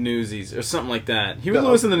Newsies, or something like that. Huey No.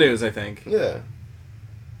 Lewis in the News, I think. Yeah.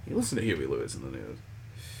 You listen to Huey Lewis in the News.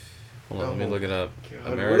 Hold on, let me Oh, look it up. God, what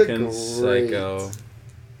a American great Psycho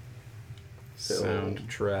film.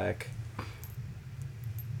 soundtrack.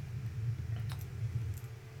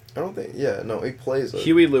 I don't think. Yeah, no, he plays it.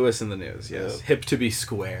 Huey Lewis in the News, yes. Yeah. Hip to be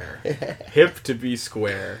square. Hip to be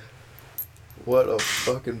square. What a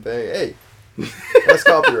fucking bang! Hey, that's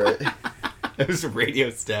copyright. It was radio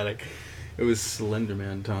static. It was Slender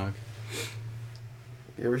Man talk.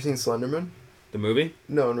 You ever seen Slenderman? The movie?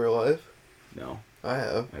 No, in real life. No. I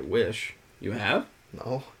have. I wish. You have?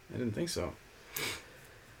 No. I didn't think so.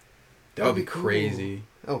 That That'd would be be cool. crazy.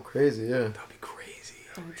 Oh, crazy! Yeah. That would be crazy.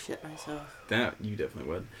 I would shit myself. That, you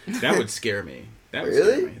definitely would. That would scare me. That would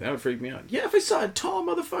Really? scare me. That would freak me out. Yeah, if I saw a tall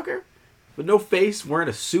motherfucker with no face wearing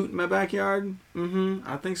a suit in my backyard,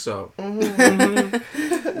 I think so. Girl,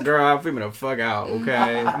 I'm freaking the fuck out,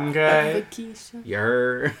 okay? Okay? Vakeisha. You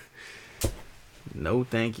heard? No,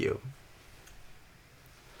 thank you.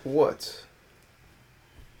 What?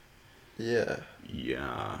 Yeah.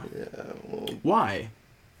 Yeah. Yeah. Well, Why?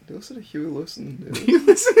 do you listen to Huey Lewis in the News? You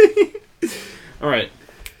listening? All right.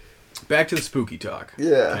 Back to the spooky talk.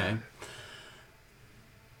 Yeah. Okay.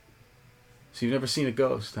 So you've never seen a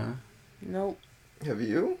ghost, huh? Nope. Have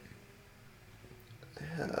you? I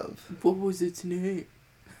have. What was its name?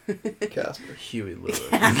 Casper. Huey Lewis.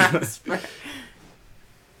 Casper.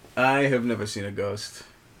 I have never seen a ghost.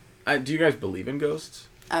 Do you guys believe in ghosts?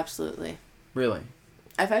 Absolutely. Really?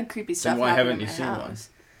 I've had creepy stuff why happen haven't in you my seen house.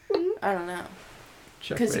 I don't know.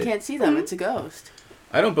 Because you Checkmate. can't see them. It's a ghost.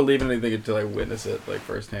 I don't believe in anything until I witness it, like,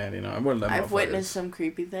 firsthand, you know? I'm one of them I've motherfuckers. witnessed some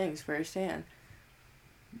creepy things firsthand.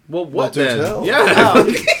 Well, what do then? tell. Yeah.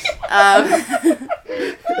 Oh.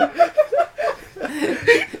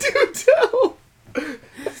 Do tell.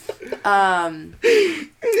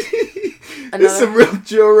 This is some real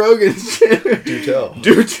Joe Rogan shit. Do tell.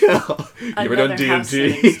 Do tell. You ever done Another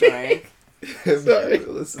house-sitting DMT? story. Sorry.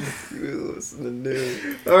 Listen to Huey Lewis in the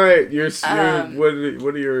News. All right, your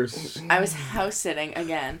what are your I was house sitting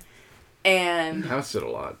again, and house sit a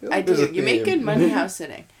lot? I There's a do. You make theme. good money house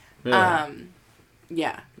sitting. Yeah.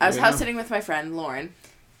 Yeah. I was Yeah. house sitting with my friend Lauren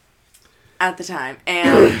at the time,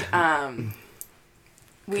 and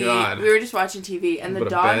we God. were just watching TV, and the What a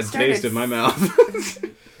dog bad started taste in my mouth.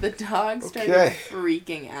 the dog started Okay.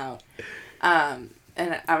 freaking out.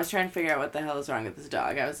 And I was trying to figure out what the hell is wrong with this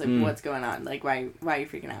dog. I was like, "What's going on? Like, why are you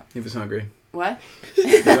freaking out?" He was hungry. What? He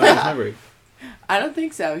was hungry. I don't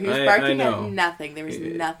think so. He was I barking know. at nothing. There was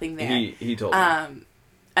nothing there. He told me.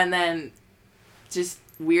 And then just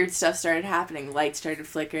weird stuff started happening. Lights started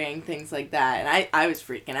flickering, things like that. And I was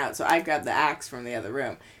freaking out, so I grabbed the axe from the other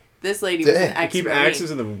room. This lady was an Dang. Keep ex-Marine.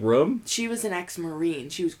 axes in the room? She was an ex-Marine.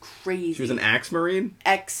 She was crazy. She was an axe marine?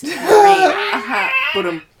 ex-Marine.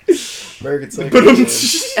 But American Psycho. But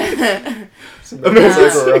Some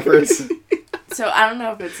American Psycho reference. so I don't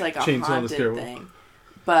know if it's like a Chainsaw the haunted Scarecrow. thing,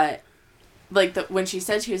 but like when she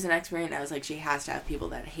said she was an ex-Marine, I was like, she has to have people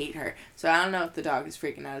that hate her. So I don't know if the dog is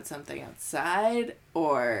freaking out at something outside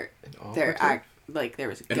or there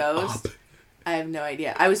was a An ghost. op. I have no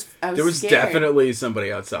idea. I was There was scared. definitely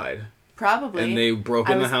somebody outside. Probably. And they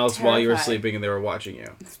broke in the house while you were sleeping and they were watching you.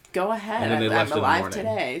 Go ahead. And then they left I'm in the alive morning.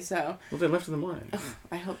 today, so. Well, they left in the morning.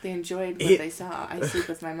 I hope they enjoyed what they saw. I sleep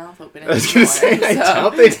with my mouth open. I was going to say, I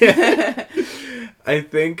doubt they did. I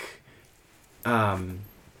think,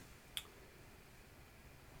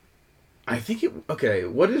 okay,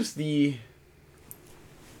 what is the...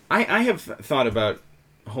 I have thought about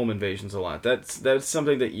home invasions a lot. That's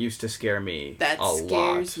something that used to scare me a lot. That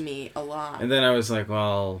scares me a lot. And then I was like,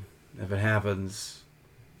 well, if it happens,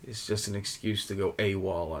 it's just an excuse to go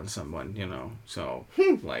AWOL on someone, you know? So,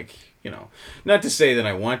 like, you know, not to say that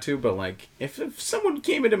I want to, but like, if someone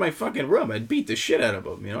came into my fucking room, I'd beat the shit out of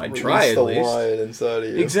them, you know? I'd try at least. the lion inside of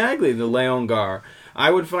you. Exactly, the Leon Gar. I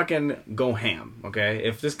would fucking go ham, okay?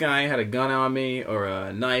 If this guy had a gun on me or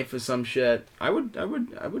a knife or some shit, I would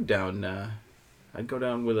down, I'd go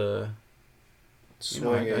down with a...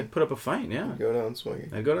 Swinging. I'd put up a fight, yeah. Go down swinging.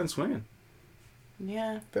 I'd go down swinging.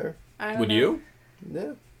 Yeah. Fair. Would you?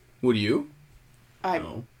 Yeah. Would you?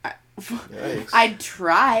 No. Yikes. I'd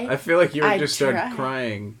try. I feel like you would just start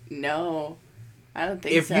crying. No. I don't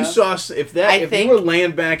think If so. you saw... If you were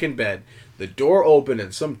laying back in bed, the door opened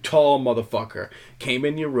and some tall motherfucker came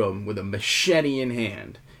in your room with a machete in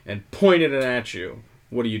hand and pointed it at you,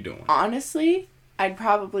 what are you doing? Honestly, I'd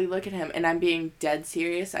probably look at him, and I'm being dead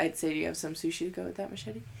serious. I'd say, do you have some sushi to go with that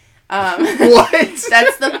machete? What?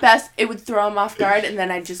 That's the best. It would throw him off guard, and then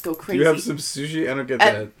I'd just go crazy. Do you have some sushi? I don't get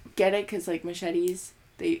that. Get it? Because, like, machetes,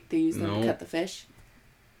 they use them to cut the fish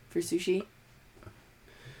for sushi.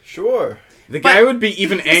 Sure. The guy would be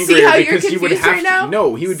even angrier because he would have to...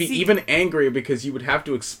 No, he would be even angrier because you would have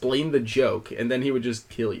to explain the joke, and then he would just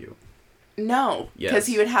kill you. No, because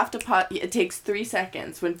he would have to pause. It takes 3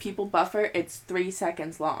 seconds. When people buffer, it's 3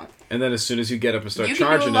 seconds long. And then as soon as you get up and start charging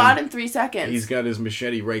him... You can do a lot in 3 seconds. He's got his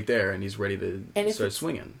machete right there, and he's ready to start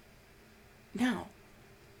swinging. No.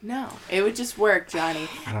 It would just work, Johnny.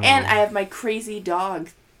 I have my crazy dog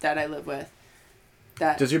that I live with.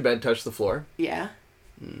 Does your bed touch the floor? Yeah.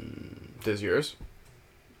 Does yours?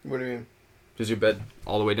 What do you mean? Does your bed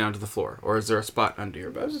all the way down to the floor? Or is there a spot under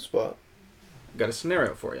your bed? There's a spot. Got a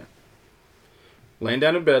scenario for you. Laying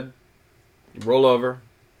down in bed, you roll over,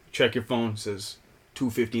 check your phone, it says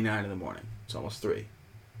 2:59 in the morning. It's almost 3.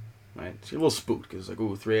 Right? So you're a little spooked because it's like,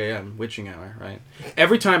 ooh, 3 a.m., witching hour, right?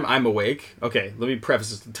 Every time I'm awake, okay, let me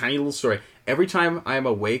preface this with a tiny little story. Every time I'm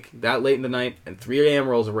awake that late in the night and 3 a.m.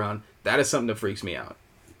 rolls around, that is something that freaks me out.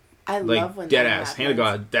 I love when dead that ass, happens. hand to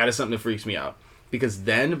God, that is something that freaks me out. Because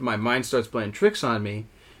then my mind starts playing tricks on me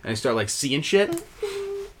and I start like seeing shit.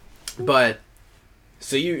 But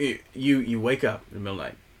so you wake up in the middle of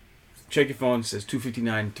the night, check your phone, it says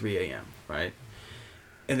 2:59, 3 a.m., right?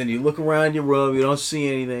 And then you look around your room, you don't see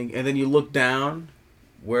anything, and then you look down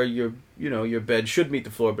where your bed should meet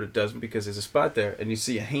the floor, but it doesn't because there's a spot there, and you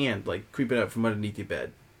see a hand like creeping up from underneath your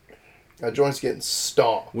bed. That joint's getting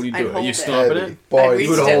stomped. What do you do? Are you it. stomping Heavy. it? Body You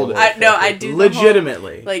would hold it. I do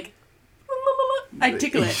Legitimately. Like, I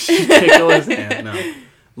tickle it. Tickle his hand. No.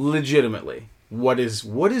 Legitimately. What is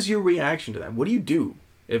your reaction to that? What do you do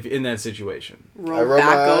if in that situation? Roll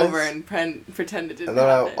back over and pretend it didn't happen. And then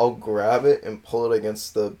happen. I'll grab it and pull it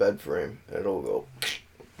against the bed frame, and it'll go.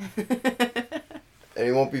 And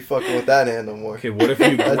he won't be fucking with that hand no more. Okay, what if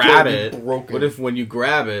you grab it? Broken. What if when you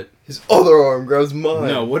grab it... His other arm grabs mine.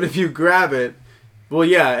 No, what if you grab it... Well,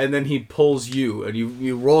 yeah, and then he pulls you, and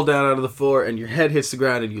you roll down onto the floor, and your head hits the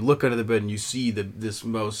ground, and you look under the bed, and you see this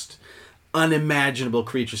most unimaginable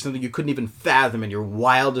creature, something you couldn't even fathom in your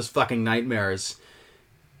wildest fucking nightmares.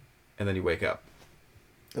 And then you wake up.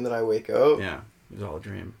 And then I wake up. Yeah, it was all a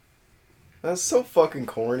dream. That's so fucking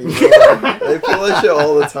corny, bro. They pull that shit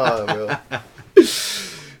all the time, bro.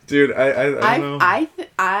 Dude, I don't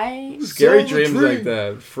know. Scary dreams like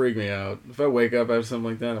that freak me out. If I wake up, I have something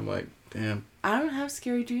like that, I'm like, damn. I don't have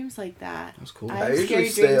scary dreams like that. That's cool. I have scary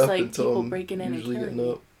dreams like people breaking in and killing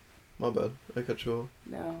me. Up. My bad. I cut you off.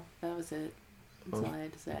 No, that was it. That's all I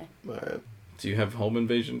had to say. Alright. Do you have home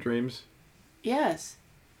invasion dreams? Yes.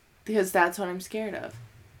 Because that's what I'm scared of.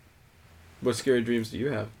 What scary dreams do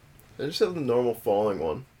you have? I just have the normal falling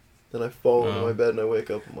one. Then I fall into my bed and I wake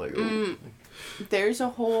up. I'm like, ooh. There's a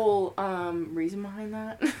whole reason behind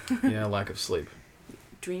that. Yeah, lack of sleep.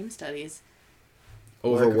 Dream studies.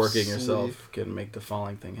 Overworking yourself can make the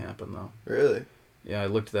falling thing happen, though. Really? Yeah, I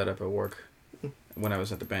looked that up at work. When I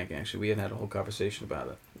was at the bank, actually. We had a whole conversation about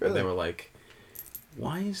it. Really? And they were like,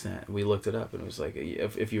 why is that? We looked it up, and it was like,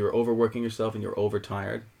 if you're overworking yourself and you're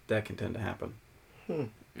overtired, that can tend to happen.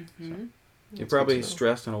 Mm-hmm. So, you're probably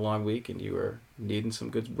stressed on a long week, and you are needing some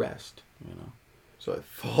good rest, you know. So I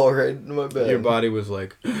fall right into my bed. Your body was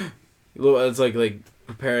like, it's like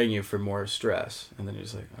preparing you for more stress, and then you're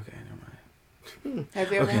just like, okay, never mind.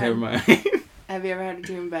 Have you ever Okay, never mind. Have you ever had a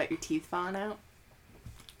dream about your teeth falling out?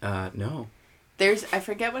 No. I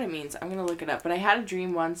forget what it means. I'm gonna look it up. But I had a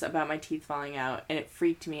dream once about my teeth falling out, and it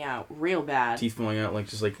freaked me out real bad. Teeth falling out,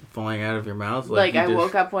 just falling out of your mouth? Like I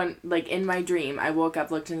woke up in my dream, I woke up,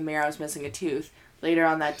 looked in the mirror, I was missing a tooth. Later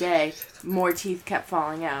on that day, more teeth kept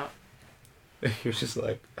falling out. You're just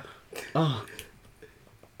like, oh.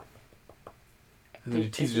 And then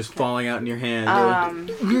your teeth are just falling out in your hand.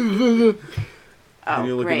 Oh, and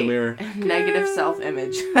you look great. in the mirror. Negative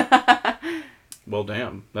self-image. Well,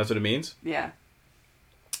 damn. That's what it means? Yeah.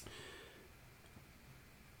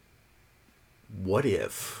 What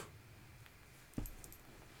if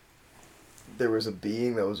there was a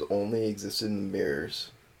being that was only existed in mirrors,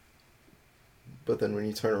 but then when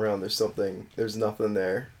you turn around, there's nothing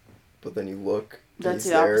there, but then you look, That's he's the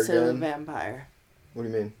there opposite of a again? vampire. What do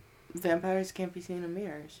you mean? Vampires can't be seen in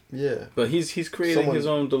mirrors. Yeah. But he's creating his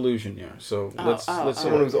own delusion, yeah. So let's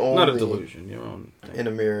Someone who's only not a delusion, your own thing. in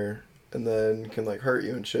a mirror, and then can hurt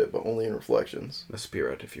you and shit, but only in reflections. A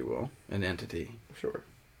spirit, if you will, an entity. Sure.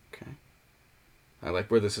 Okay. I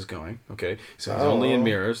like where this is going. Okay, so he's only in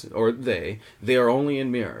mirrors, or they are only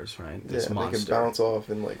in mirrors, right? This monster. They can bounce off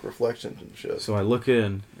in reflections and shit. So I look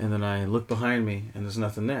in, and then I look behind me, and there's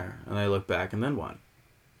nothing there, and I look back, and then what?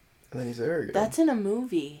 And then he's there again. That's in a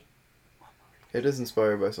movie. It is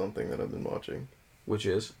inspired by something that I've been watching. Which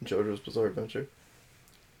is? JoJo's Bizarre Adventure.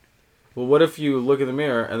 Well, what if you look in the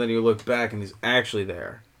mirror, and then you look back, and he's actually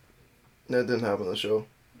there? That didn't happen in the show.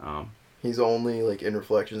 He's only, in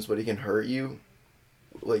reflections, but he can hurt you,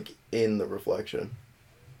 in the reflection.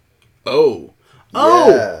 Oh!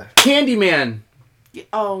 Yeah. Candyman!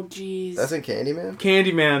 Oh, jeez. That's in Candyman?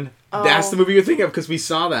 Candyman. Oh. That's the movie you're thinking of, because we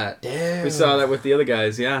saw that. Damn. We saw that with the other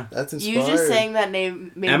guys, yeah. That's inspired. You just saying that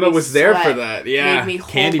name made Emma me was sweat. there for that, yeah. Made me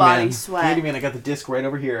whole body sweat. Candyman, I got the disc right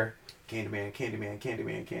over here. Candyman.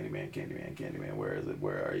 Where is it?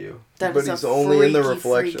 Where are you? That but is he's a only in the freaky,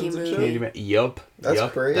 reflections and freaky shit. movie. Candyman. Yup.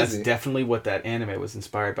 That's crazy. That's definitely what that anime was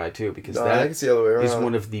inspired by, too, because I that can see the other way around. is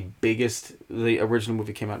one of the biggest... The original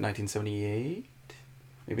movie came out in 1978?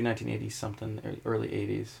 Maybe 1980-something, early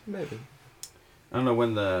 80s. Maybe. I don't know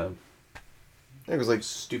when the... It was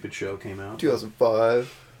stupid show came out.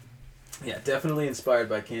 2005. Yeah, definitely inspired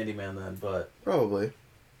by Candyman then, but... Probably.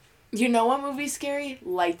 You know what movie's scary?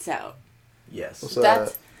 Lights Out. Yes. What's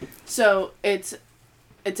that? So it's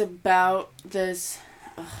about this.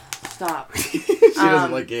 Stop. She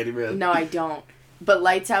doesn't like Candyman. No, I don't. But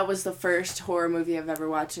Lights Out was the first horror movie I've ever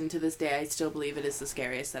watched, and to this day, I still believe it is the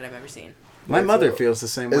scariest that I've ever seen. My mother feels the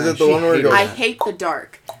same way. Is it the one where it goes... I hate the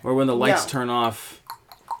dark. Or when the lights turn off,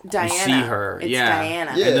 Diana. you see her. It's yeah.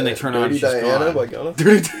 Diana. And then they turn on and she's Diana gone. by Gunna?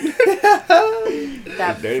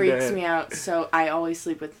 That Dirty freaks Diana. me out, so I always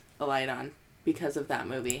sleep with the light on because of that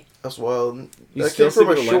movie. That's wild. You That still came from sleep a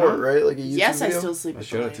with a light short, on? right? Like a YouTube Yes, video? I still sleep I with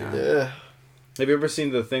the showed light it on. to you. Yeah. Have you ever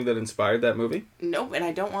seen the thing that inspired that movie? Nope, and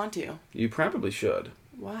I don't want to. You probably should.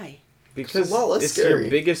 Why? Because It's a lot less it's scary. your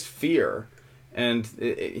biggest fear. And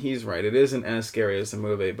he's right. It isn't as scary as the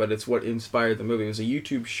movie, but it's what inspired the movie. It was a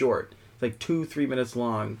YouTube short. It's like 2-3 minutes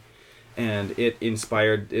long. And it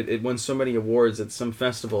inspired... It won so many awards at some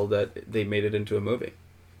festival that they made it into a movie.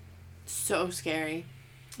 So scary.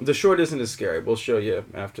 The short isn't as scary. We'll show you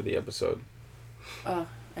after the episode. Oh,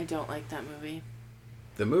 I don't like that movie.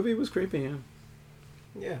 The movie was creepy, yeah.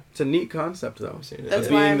 Yeah. It's a neat concept, though. I've seen it. That's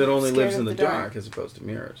A why being I'm that only scared lives in of the the dark. dark as opposed to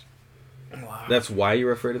mirrors. Wow. That's why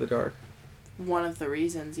you're afraid of the dark? One of the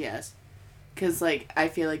reasons, yes. Because, I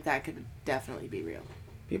feel like that could definitely be real.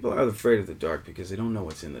 People are afraid of the dark because they don't know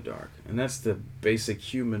what's in the dark. And that's the basic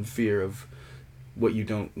human fear of what you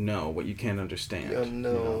don't know, what you can't understand. The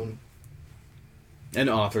unknown. And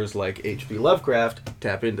authors like H.P. Lovecraft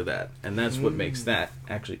tap into that. And that's what makes that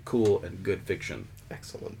actually cool and good fiction.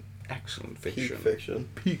 Excellent. Excellent fiction. Peak fiction.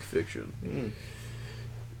 Peak fiction.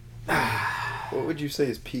 What would you say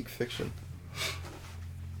is peak fiction?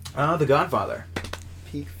 The Godfather.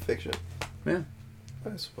 Peak fiction. Yeah.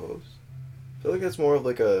 I suppose. I feel like that's more of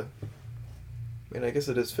I mean, I guess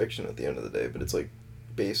it is fiction at the end of the day, but it's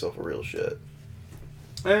based off of real shit.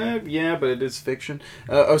 Yeah, but it is fiction.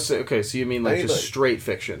 So you mean I mean, just straight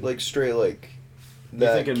fiction? Straight, You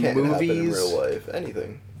that thinking can't happen in movies? real life.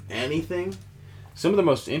 Anything. Anything? Some of the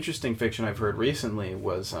most interesting fiction I've heard recently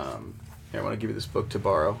was, here, I want to give you this book to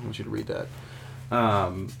borrow. I want you to read that.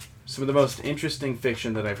 Some of the most interesting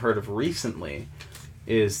fiction that I've heard of recently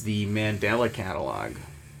is the Mandela Catalog,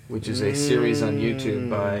 which is a series on YouTube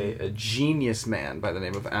by a genius man by the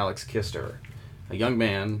name of Alex Kister. A young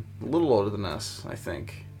man, a little older than us, I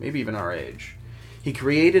think. Maybe even our age. He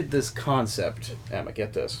created this concept. Emma,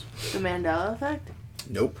 get this. The Mandela Effect?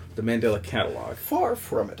 Nope. The Mandela Catalog. Far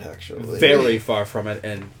from it, actually. Very far from it,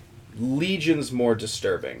 and legions more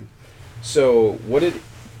disturbing. So, what it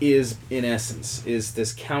is, in essence, is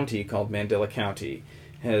this county called Mandela County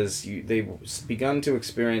they've begun to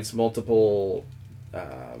experience multiple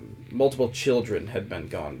children had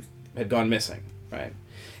gone missing, right?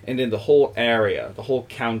 And in the whole area, the whole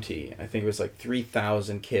county, I think it was like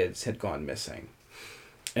 3,000 kids had gone missing.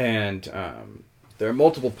 And there are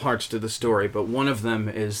multiple parts to the story, but one of them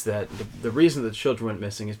is that the reason the children went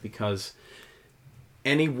missing is because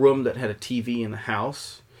any room that had a TV in the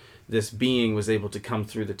house, this being was able to come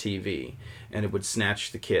through the TV, and it would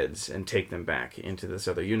snatch the kids and take them back into this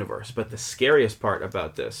other universe. But the scariest part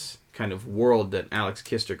about this kind of world that Alex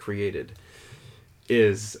Kister created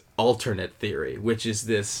is alternate theory, which is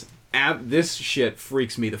this shit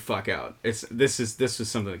freaks me the fuck out. This is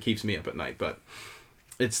something that keeps me up at night, but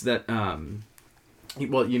it's that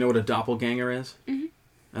well, you know what a doppelganger is?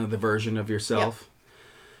 Mm-hmm. The version of yourself. Yep.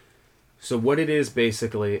 So what it is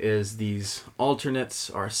basically is these alternates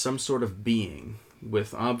are some sort of being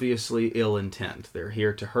with obviously ill intent. They're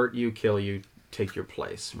here to hurt you, kill you, take your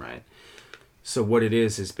place, right? So what it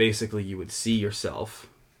is basically you would see yourself,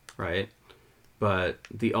 right? But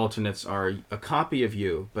the alternates are a copy of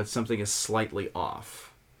you, but something is slightly off.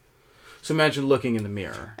 So imagine looking in the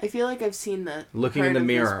mirror. I feel like I've seen looking in the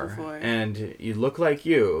mirror, and you look like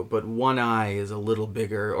you, but one eye is a little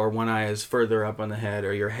bigger, or one eye is further up on the head,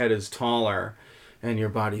 or your head is taller, and your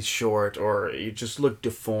body's short, or you just look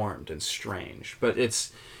deformed and strange. But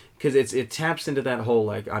it's because it taps into that whole,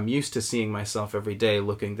 like, I'm used to seeing myself every day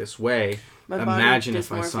looking this way. Imagine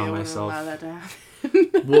if I saw myself. Allow that to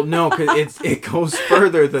happen. Well, no, because it goes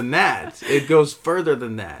further than that. It goes further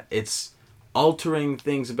than that. It's altering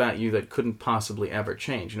things about you that couldn't possibly ever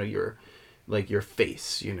change. You know, your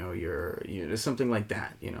face. You know, something like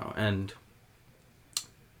that. You know, and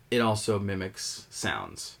it also mimics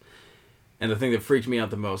sounds. And the thing that freaked me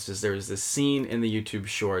out the most is there's this scene in the YouTube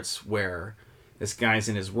shorts where this guy's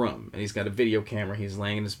in his room and he's got a video camera. He's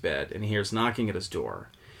laying in his bed and he hears knocking at his door.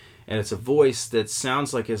 And it's a voice that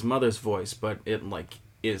sounds like his mother's voice, but it, like,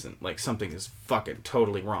 isn't. Like, something is fucking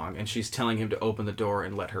totally wrong. And she's telling him to open the door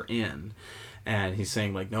and let her in. And he's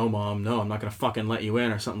saying, like, no, Mom, no, I'm not going to fucking let you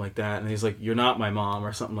in, or something like that. And he's like, you're not my mom,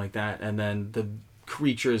 or something like that. And then the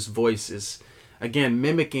creature's voice is, again,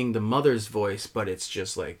 mimicking the mother's voice, but it's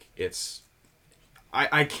just, like, it's...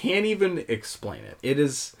 I can't even explain it. It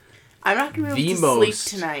is... I'm not going to be able to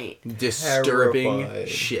sleep tonight. Disturbing Terrified.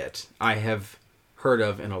 shit I have heard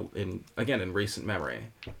of in recent memory.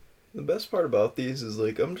 The best part about these is,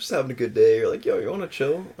 like, I'm just having a good day. You're like, yo, you want to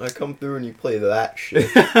chill? And I come through and you play that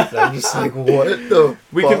shit. And I'm just like, what the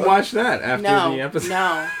We fuck? can watch that after the episode.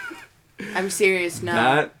 No. I'm serious,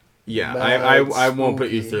 no. I won't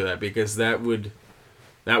put you through that because that would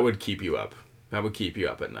keep you up. That would keep you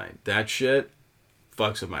up at night. That shit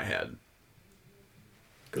fucks with my head.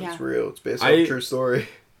 It's real. It's based on a true story.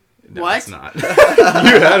 No, what? It's not. You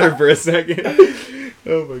had her for a second.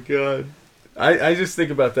 Oh my god. I just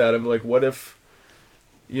think about that. I'm like, what if,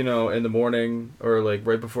 you know, in the morning or like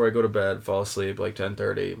right before I go to bed, fall asleep, like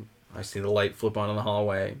 10:30, I see the light flip on in the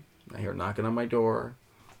hallway. I hear knocking on my door.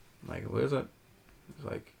 I'm like, what is it? It's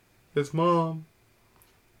like, it's Mom.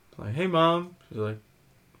 I'm like, hey Mom. She's like,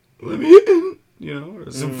 let me in. You know,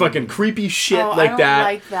 or some fucking creepy shit like that.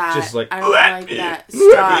 I don't like that. Just like, I don't like that.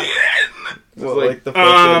 Stop. Well, like the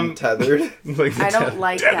fucking tethered? Like I don't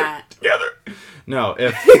like that. Together. No,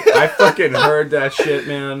 if I fucking heard that shit,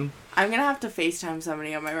 man. I'm gonna have to FaceTime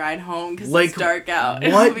somebody on my ride home because like, it's dark out.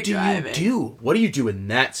 What do you do? What do you do in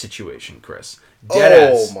that situation, Chris?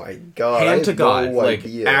 Deadass. Oh my god. Hand to God. No like,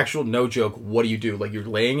 idea. actual no joke. What do you do? Like, you're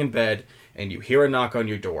laying in bed and you hear a knock on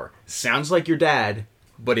your door. Sounds like your dad.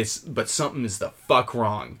 But something is the fuck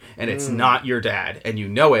wrong, and it's not your dad, and you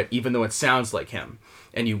know it, even though it sounds like him,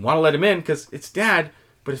 and you want to let him in because it's dad,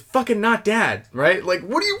 but it's fucking not dad, right? Like,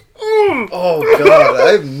 what do you? Oh god,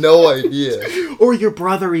 I have no idea. Or your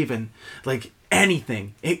brother, even, like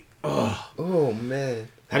anything. Oh man,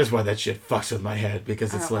 that is why that shit fucks with my head,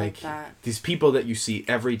 because it's like these people that you see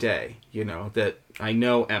every day. You know that I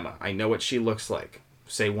know Emma. I know what she looks like.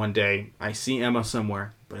 Say one day I see Emma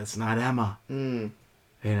somewhere, but it's not Emma.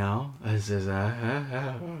 You know, this is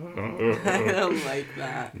I don't like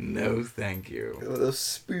that. No, thank you. A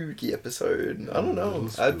spooky episode. I don't know.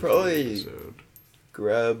 I'd probably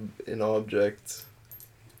grab an object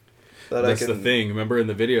That's the thing. Remember in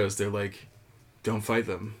the videos, they're like, don't fight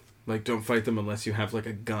them. Like, don't fight them unless you have like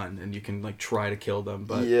a gun and you can like try to kill them.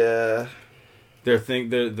 But yeah, the thing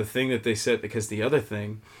that they said, because the other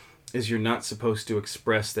thing is you're not supposed to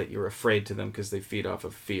express that you're afraid to them because they feed off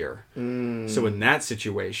of fear. So in that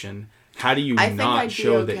situation, how do you not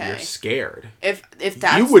show that you're scared? If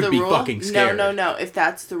that's you would the be rule, fucking scared. No. If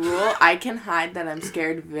that's the rule, I can hide that I'm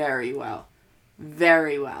scared very well.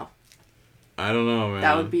 Very well. I don't know, man.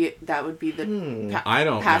 That would be the I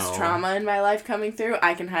don't past know. trauma in my life coming through.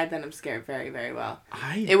 I can hide that I'm scared very, very well.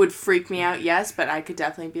 It It would freak me out, yes, but I could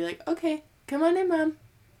definitely be like, okay, come on in, Mom.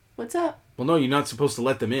 What's up? Well, no, you're not supposed to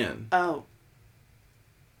let them in. Oh.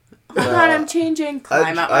 Hold on, I'm changing.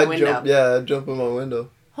 Climb out my window. I'd jump in my window.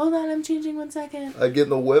 Hold on, I'm changing 1 second. I'd get in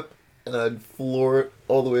the whip, and I'd floor it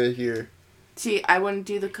all the way here. See, I wouldn't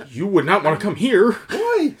do the... You would not want to come here.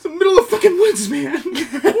 Why? It's the middle of the fucking woods, man.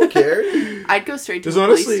 I don't care. I'd go straight to There's the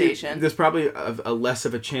honestly, police station. there's probably a less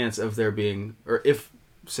of a chance of there being... Or if,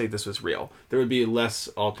 say this was real, there would be less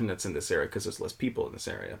alternates in this area because there's less people in this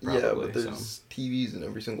area, probably. Yeah, but there's TVs in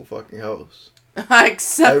every single fucking house.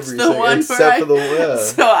 Except the one where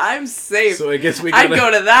So I'm safe. So I guess we gotta... I'd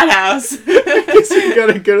go to that house. I guess we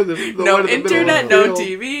gotta go to the no one in the internet, middle no of the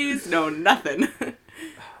field. TVs, no nothing.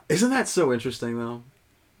 Isn't that so interesting, though?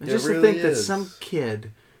 Just really to think that is. some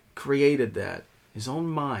kid created that. His own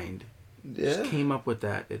mind Yeah. just came up with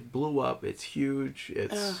that. It blew up. It's huge.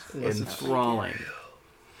 It's enthralling.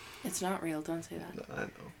 It's not real. Don't say that. I know.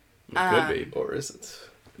 It could be. Or is it?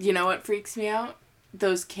 You know what freaks me out?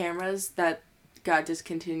 Those cameras that got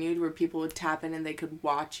discontinued where people would tap in and they could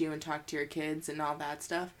watch you and talk to your kids and all that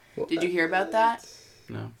stuff. What? Did you hear about that?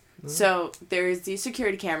 No. So there's these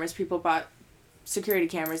security cameras. People bought security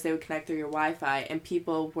cameras. They would connect through your Wi-Fi, and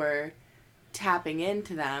people were tapping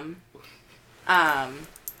into them.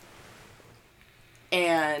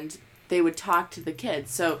 And they would talk to the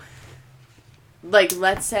kids. So, like,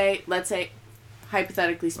 let's say,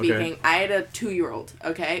 hypothetically speaking, I had a 2-year-old,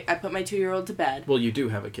 okay? I put my 2-year-old to bed. Well, you do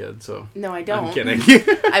have a kid, so... No, I don't. I'm kidding.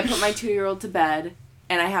 I put my 2-year-old to bed,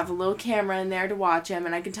 and I have a little camera in there to watch him,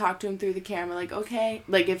 and I can talk to him through the camera, like, okay?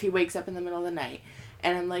 Like, if he wakes up in the middle of the night.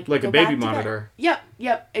 And I'm like... Like go a baby back to monitor. bed.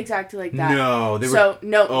 Yep, exactly like that. No, they were... So,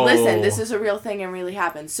 no, Oh. listen, this is a real thing and really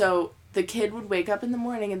happened. So, the kid would wake up in the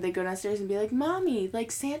morning, and they'd go downstairs and be like, Mommy,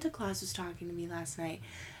 like, Santa Claus was talking to me last night.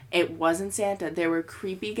 It wasn't Santa. There were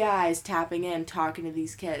creepy guys tapping in, talking to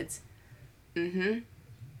these kids. They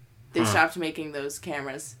stopped making those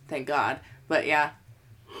cameras, thank God. But yeah,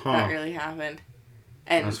 that really happened.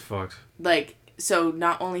 And that's fucked. like, so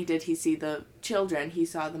not only did he see the children, he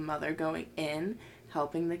saw the mother going in,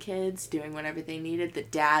 helping the kids, doing whatever they needed. The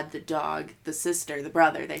dad, the dog, the sister, the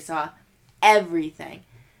brother. They saw everything.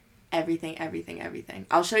 Everything.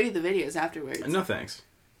 I'll show you the videos afterwards. No thanks.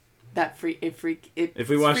 If If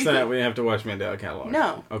we watch that, we have to watch Mandela Catalog.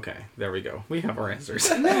 No. Okay, there we go. We have our answers.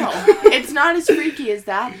 No, it's not as freaky as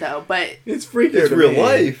that though. But It's freakier It's to real me.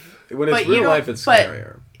 life. When it's But you real don't- life, it's but-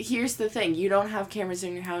 scarier. here's the thing: you don't have cameras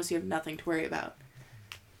in your house. You have nothing to worry about.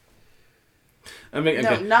 I mean,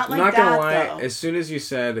 No, okay, not like not gonna that, lie. though. As soon as you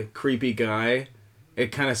said creepy guy,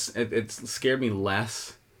 it kind of it scared me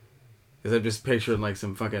less. Because I'm just picturing like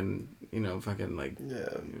some fucking like Yeah.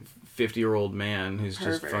 50-year-old man who's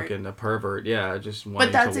just Pervert. fucking a pervert. Yeah, just wanting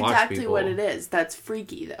But that's to watch exactly people. what it is. That's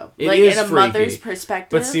freaky though. It like is in a freaky. mother's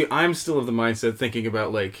perspective. But see, I'm still of the mindset thinking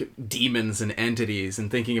about like demons and entities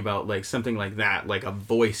and thinking about like something like that, like a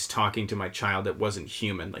voice talking to my child that wasn't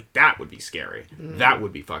human. Like that would be scary. That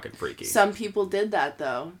would be fucking freaky. Some people did that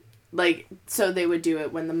though. Like, so they would do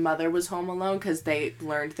it when the mother was home alone because they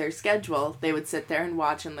learned their schedule. They would sit there and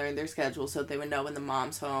watch and learn their schedule so they would know when the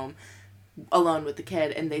mom's home alone with the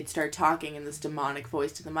kid, and they'd start talking in this demonic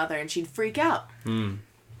voice to the mother, and she'd freak out.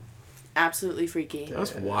 Absolutely freaky.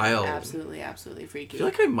 That's wild. Absolutely freaky. I feel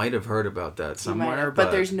like I might have heard about that You might somewhere, have,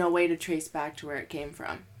 but there's no way to trace back to where it came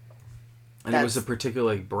from. And it was a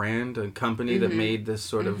particular like brand, a company that made this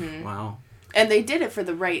sort of wow. And they did it for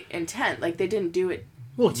the right intent. Like, they didn't do it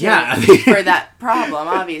Well, yeah, for that problem,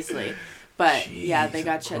 obviously. But, yeah, they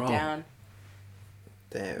got shut down.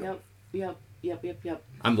 Damn. Yep.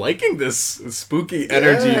 I'm liking this spooky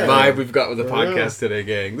energy vibe we've got with the podcast today,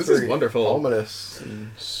 gang. This is Very wonderful. Ominous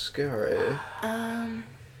and scary. Trying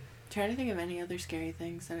to think of any other scary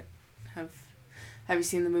things that have you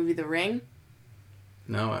seen the movie The Ring?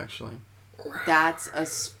 No, actually. That's a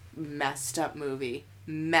messed up movie.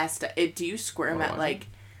 Messed up. Do you squirm at, like,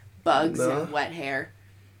 bugs and wet hair?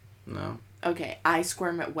 No. Okay, I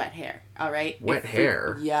squirm at wet hair, alright? Wet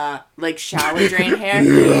hair? Yeah, like shower drain hair.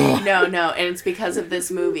 No, and it's because of this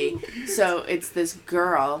movie. So, it's this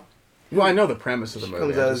girl. Well, I know the premise of the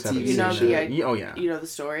movie. comes out as TV. You know Oh, yeah. You know the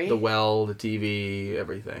story? The well, the TV,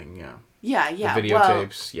 everything, yeah. Yeah. The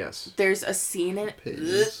videotapes, yes. There's a scene in it.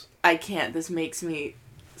 Pages. I can't. This makes me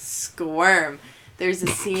squirm. There's a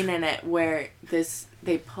scene in it where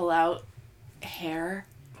they pull out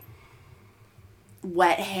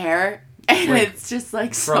wet hair, and Like, it's just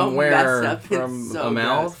like from so where? messed up. From It's so a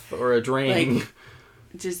mouth gross. or a drain? Like,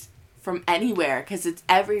 just from anywhere, because it's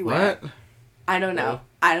everywhere. What? I don't know.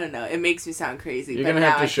 I don't know. It makes me sound crazy. You're but gonna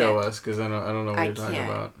have now to I show can't. us because I don't know what you're talking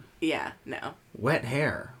about. Yeah, no. Wet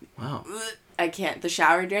hair. Wow. I can't. The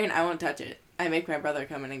shower drain, I won't touch it. I make my brother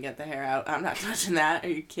come in and get the hair out. I'm not touching that. Are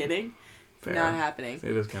you kidding? Fair. Not happening.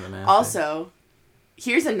 It is kind of nasty. Also,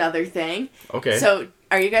 here's another thing. Okay. So,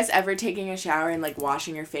 are you guys ever taking a shower and, like,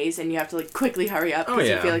 washing your face and you have to, like, quickly hurry up because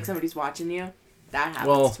you feel like somebody's watching you? That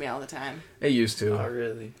happens to me all the time. It used to. Not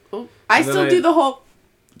really. Oh, I still do the whole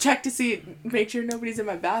check to see, make sure nobody's in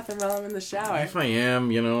my bathroom while I'm in the shower. If I am,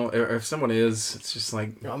 or if someone is, it's just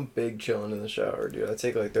like... I'm big chilling in the shower, dude. I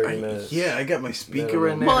take like 30 minutes. Yeah, I got my speaker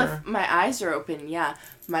in there. Well, if my eyes are open, yeah.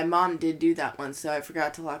 My mom did do that once, so I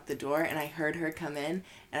forgot to lock the door, and I heard her come in,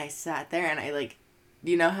 and I sat there, and I, like...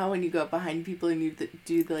 You know how when you go up behind people and you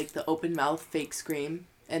do the open mouth fake scream,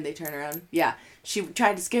 and they turn around? Yeah. She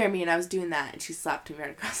tried to scare me, and I was doing that, and she slapped me right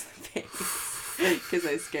across the face. Because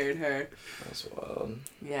I scared her. That's wild.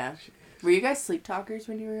 Yeah. Were you guys sleep talkers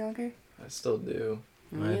when you were younger? I still do.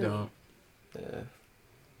 Really? I don't. Yeah.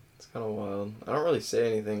 It's kind of wild. I don't really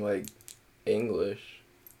say anything like English.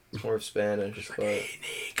 It's more of Spanish, but...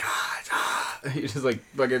 You just like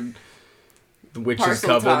fucking... The witch's Parcel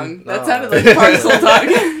coven. tongue. That No. sounded like parcel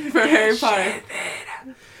tongue for Harry Potter.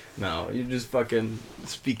 No, you're just fucking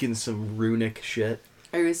speaking some runic shit.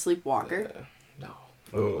 Are you a sleepwalker? No.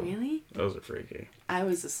 Oh, Really? those are freaky. I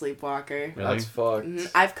was a sleepwalker. Really? That's fucked.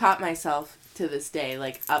 I've caught myself to this day,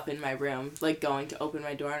 like, up in my room, like, going to open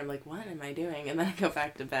my door, and I'm like, what am I doing? And then I go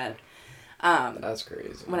back to bed. That's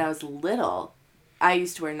crazy. When I was little, I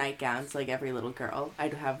used to wear nightgowns, like every little girl.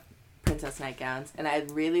 I'd have princess nightgowns, and I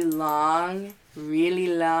had really long,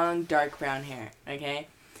 dark brown hair, okay?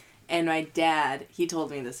 And my dad, he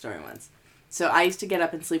told me this story once. So I used to get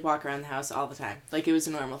up and sleepwalk around the house all the time. Like, it was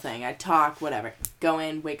a normal thing. I'd talk, whatever. Go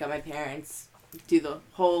in, wake up my parents, do the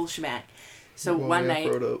whole shebang. So Mom, one I night...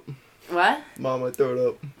 throw it up. What? Mom, I throw it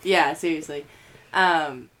up. Yeah, seriously.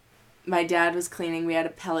 My dad was cleaning. We had a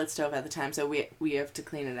pellet stove at the time, so we have to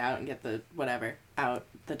clean it out and get the whatever out,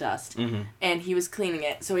 the dust. Mm-hmm. And he was cleaning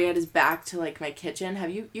it, so he had his back to, like, my kitchen.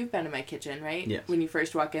 You've been in my kitchen, right? Yes. When you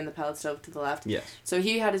first walk in, the pellet stove to the left. Yes. So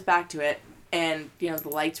he had his back to it, and the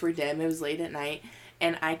lights were dim. It was late at night,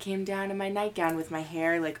 and I came down in my nightgown with my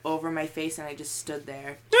hair like over my face, and I just stood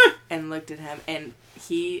there and looked at him. And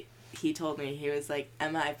he told me, he was like,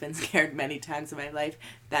 Emma, I've been scared many times in my life.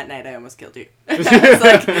 That night I almost killed you. I was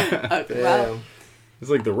like, okay, well, It's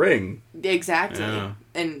like The Ring. exactly. Yeah.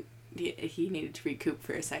 And he needed to recoup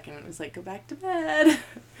for a second and was like, go back to bed.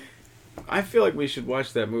 I feel like we should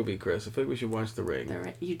watch that movie, Chris. I feel like we should watch The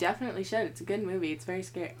Ring. You definitely should. It's a good movie. It's very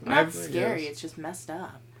scary. I've- Not scary, it's just messed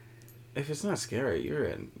up. If it's not scary, you're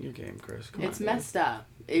in your game, Chris. Come It's on, messed up.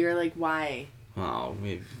 You're like, why? Oh,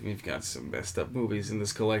 we've got some messed up movies in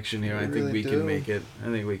this collection here. We I think really we do. can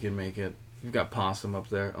make it. We've got Possum up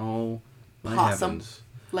there. Oh, my Possum? heavens.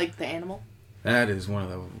 Like the animal? That is one of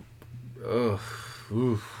the... Ugh.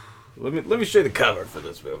 Oof. Let me show you the cover for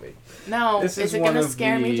this movie. No. This Is is it one going to of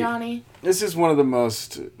scare me, the- Johnny? This is one of the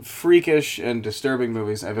most freakish and disturbing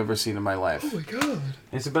movies I've ever seen in my life. Oh my god.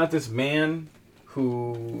 It's about this man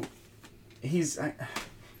who... He's like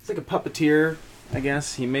a puppeteer, I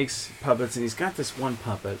guess. He makes puppets, and he's got this one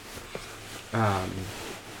puppet.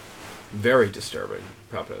 Very disturbing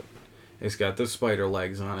puppet. It's got those spider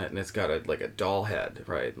legs on it, and it's got a doll head,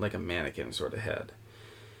 right? Like a mannequin sort of head.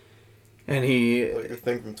 And he... Like the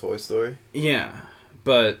thing from Toy Story. Yeah,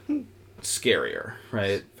 but scarier,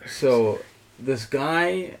 right? So this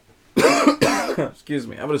guy... Excuse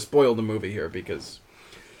me. I'm going to spoil the movie here because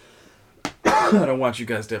I don't want you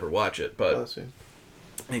guys to ever watch it, but... Oh, see.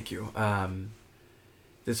 Thank you.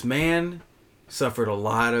 This man suffered a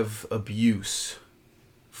lot of abuse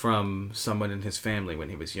from someone in his family when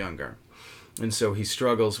he was younger. And so he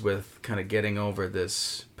struggles with kind of getting over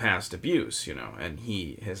this past abuse, and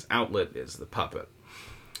his outlet is the puppet.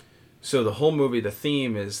 So the whole movie, the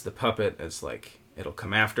theme is the puppet as like, it'll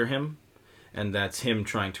come after him, and that's him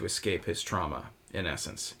trying to escape his trauma, in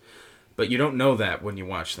essence. But you don't know that when you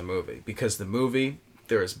watch the movie, because the movie,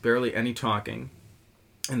 there is barely any talking,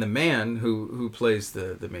 and the man who plays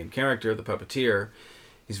the main character, the puppeteer,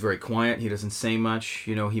 he's very quiet. He doesn't say much.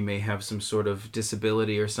 He may have some sort of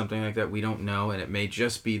disability or something like that. We don't know, and it may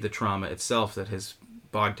just be the trauma itself that has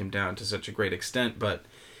bogged him down to such a great extent. But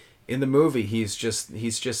in the movie, he's just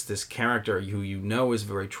this character who is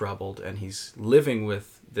very troubled, and he's living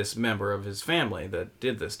with this member of his family that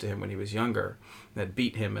did this to him when he was younger, that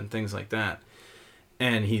beat him and things like that.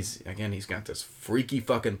 And he's got this freaky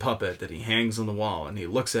fucking puppet that he hangs on the wall and he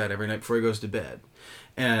looks at every night before he goes to bed.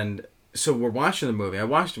 And so we're watching the movie. I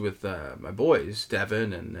watched it with my boys,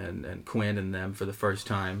 Devin and Quinn and them for the first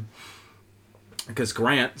time. Because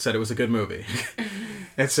Grant said it was a good movie.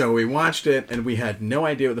 And so we watched it, and we had no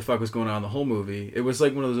idea what the fuck was going on the whole movie. It was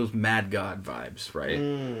like one of those Mad God vibes,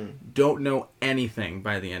 right? Don't know anything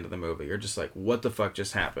by the end of the movie. You're just like, what the fuck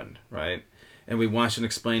just happened, right? And we watched an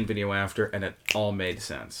explained video after, and it all made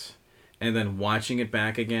sense. And then watching it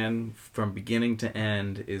back again from beginning to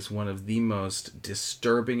end is one of the most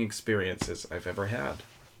disturbing experiences I've ever had.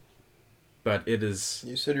 But it is...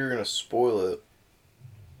 You said you were going to spoil it.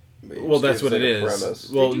 Well, that's what it is. Premise.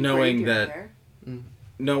 Well, knowing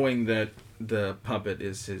that the puppet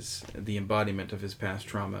is the embodiment of his past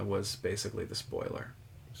trauma was basically the spoiler.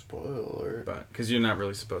 Spoiler. But because you're not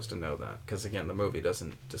really supposed to know that, because again, the movie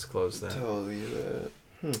doesn't disclose that. Tell you that.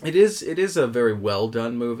 It is a very well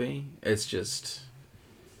done movie. It's just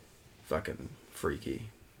fucking freaky.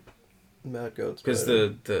 Mad Goat's because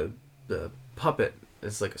better. the puppet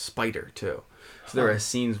is like a spider too. So there are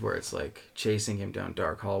scenes where it's like chasing him down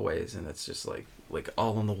dark hallways, and it's just like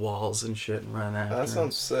all on the walls and shit, and running after him. That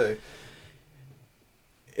sounds sick.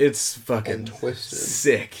 It's fucking and twisted.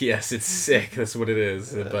 Sick. Yes, it's sick. That's what it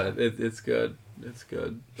is. Yeah. But it's good. It's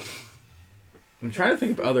good. I'm trying to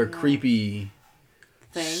think of other creepy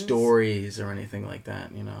stories or anything like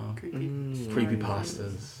that. You know, creepy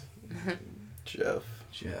pastas. Jeff.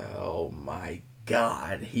 Oh my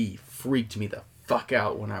God, he freaked me the fuck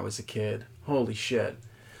out when I was a kid. Holy shit.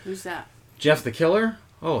 Who's that? Jeff the Killer?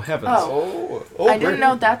 Oh, heavens. Oh, I didn't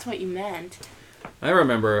know that's what you meant. I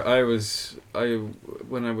remember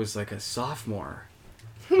when I was like a sophomore,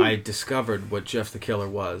 I discovered what Jeff the Killer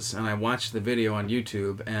was, and I watched the video on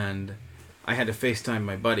YouTube, and I had to FaceTime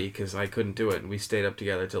my buddy because I couldn't do it, and we stayed up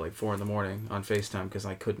together till like 4 a.m. on FaceTime because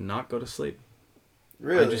I could not go to sleep.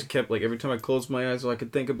 Really? I just kept, like, every time I closed my eyes, all I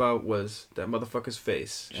could think about was that motherfucker's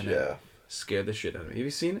face. And it scared the shit out of me. Have you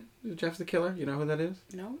seen it? Jeff the Killer? You know who that is?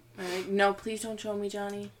 No. No, please don't show me,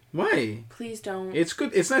 Johnny. Why? Please don't. It's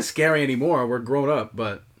good. It's not scary anymore. We're grown up,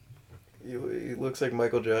 but... He looks like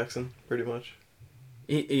Michael Jackson, pretty much.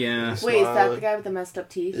 Yeah. Wait, is that the guy with the messed up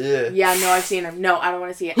teeth? Yeah. Yeah, no, I've seen him. No, I don't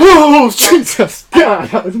want to see it. Oh, Jesus! God,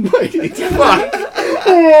 that was mighty. Fuck!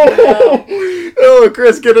 Oh,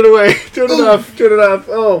 Chris, get it away. Turn it off. Turn it off.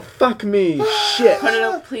 Oh, fuck me. Shit. Put it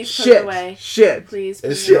up. Please put Shit. it away. Shit. Please.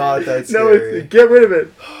 It's put it not away. that No, scary. get rid of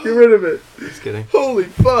it. Get rid of it. Just kidding. Holy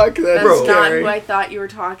fuck, that's That's not scary. who I thought you were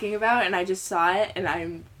talking about, and I just saw it, and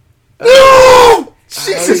I'm... No!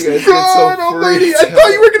 Jesus you guys get God so almighty. I freaked thought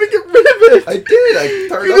out? you were going to get rid of it. I did. I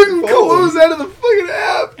turned You up didn't the phone. close out of the fucking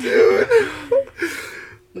app, dude.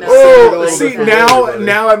 No, Oh, I see, don't now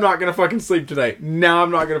know. I'm not going to fucking sleep tonight. Now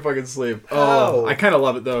I'm not going to fucking sleep. Oh, How? I kind of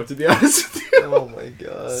love it, though, to be honest with you. Oh my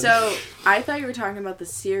god. So, I thought you were talking about the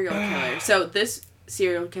serial killer. So, this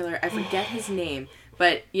serial killer, I forget his name,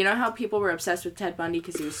 but you know how people were obsessed with Ted Bundy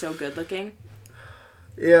because he was so good looking?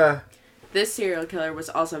 Yeah. This serial killer was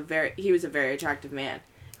also he was a very attractive man.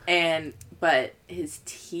 But his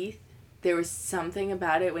teeth, there was something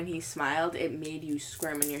about it when he smiled, it made you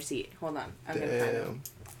squirm in your seat. Hold on, I'm gonna find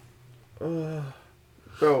him.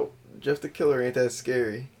 Bro, Jeff the Killer ain't that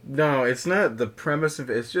scary. No, it's not the premise of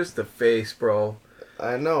it. It's just the face, bro.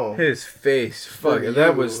 I know. His face. Fuck. For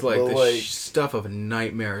That you, was like but, the like- stuff of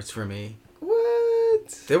nightmares for me. What?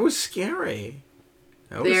 That was scary.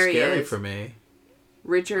 That was There he scary is. for me.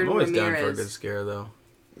 Richard I'm always down Ramirez. for a good scare, though.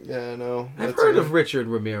 Yeah, I know. I've heard of Richard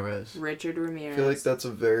Ramirez. Richard I Ramirez. feel like that's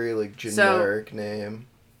a very generic name.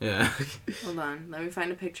 Yeah. Hold on, let me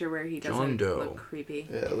find a picture where he John doesn't Doe. look creepy.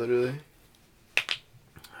 Yeah, literally.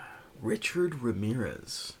 Richard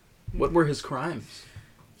Ramirez. What were his crimes?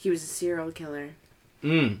 He was a serial killer.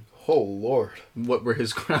 Oh lord. What were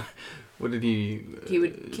his crimes? What did he... He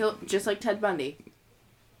would kill, just like Ted Bundy.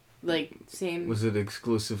 Like, same... Was it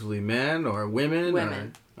exclusively men or women?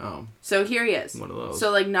 Women. Or, oh, So here he is. one of those.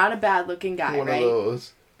 So, like, not a bad-looking guy, One right? of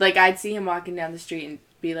those. Like, I'd see him walking down the street and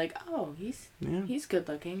be like, oh, he's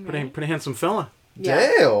good-looking, Pretty, right? pretty handsome fella.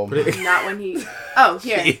 Yeah. Damn. Pretty- Not when he... Oh,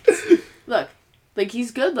 here. Jeez. Look. Like,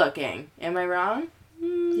 he's good-looking. Am I wrong?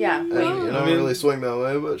 Yeah. I Wait. don't really swing that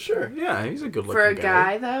way, but sure. Yeah, he's a good looking For a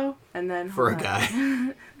guy, though, and then... For a hold guy.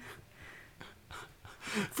 on.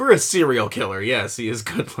 For a serial killer, yes, he is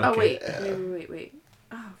good looking. Oh, wait. Wait.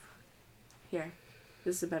 Oh. Here.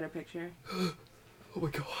 This is a better picture. Oh my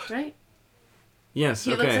god. Right? Yes,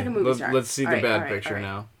 He okay. looks like a movie star. Let's see the Alright, bad alright, picture alright.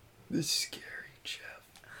 now. This is scary, Jeff.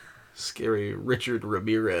 Scary Richard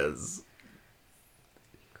Ramirez.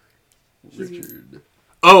 Richard.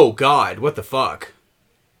 Oh, God. What the fuck?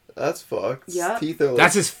 That's fucked. Yep. Teeth are like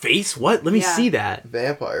That's his face? What? Let me see that.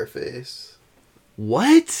 vampire face.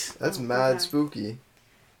 What? That's Oh, mad okay. spooky.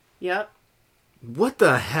 Yep. What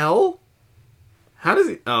the hell? How does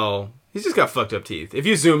he... Oh, he's just got fucked up teeth. If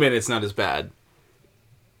you zoom in, it's not as bad.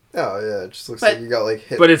 Oh, yeah. It just looks But- like you got, like,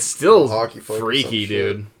 hit But it's still with a hockey puck or some freaky, shit.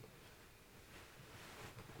 dude.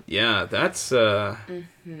 Yeah, that's,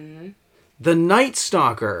 Mm-hmm. The Night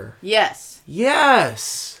Stalker. Yes.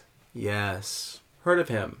 Yes. Yes. Heard of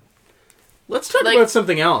him. Let's talk Like- about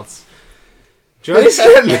something else. Johnny's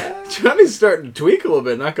starting to tweak a little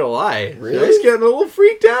bit, not gonna lie. Really? Johnny's getting a little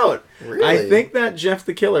freaked out. Really? I think that Jeff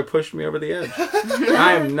the Killer pushed me over the edge.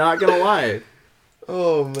 I am not gonna lie.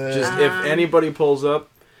 Oh, man. Just if anybody pulls up,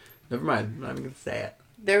 never mind. I'm not even gonna say it.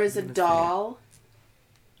 There was a doll.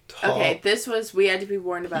 Top Okay, we had to be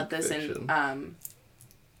warned about this fiction. in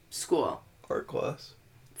school. art class.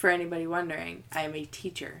 For anybody wondering, I am a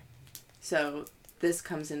teacher. So this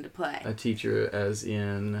comes into play. A teacher, as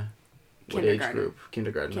in what age Kindergarten. group?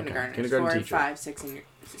 Kindergarten. Kindergarten. Okay. Kindergarten 4, teacher. 5,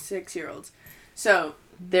 6-year-olds. So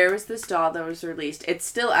there was this doll that was released. It's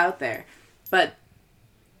still out there, but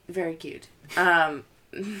very cute.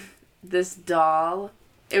 This doll,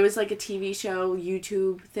 it was like a TV show,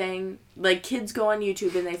 YouTube thing. Like kids go on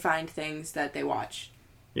YouTube and they find things that they watch.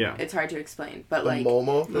 Yeah. It's hard to explain, but The like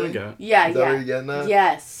Momo thing? Okay. yeah, Is that where you're getting at?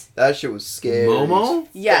 yes, That shit was scary. Momo?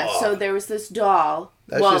 yeah. Fuck. So there was this doll.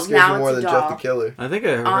 That well, shit scares now me more it's a than doll. Jeff the Killer. I think I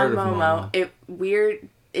heard On of Momo, Momo.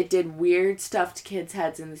 it did weird stuff to kids'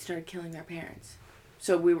 heads and they started killing their parents.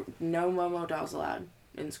 So no Momo dolls allowed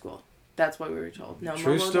in school. That's what we were told. No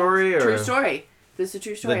True Momo story, dolls. or- True story. This is a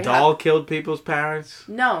true story. The doll killed people's parents?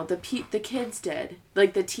 No, the kids did.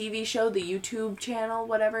 Like the TV show, the YouTube channel,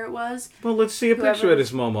 whatever it was. Well, let's see a Whoever- picture of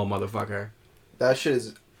this Momo motherfucker. That shit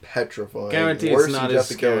is petrifying. Guarantee Worse it's not than as Jeff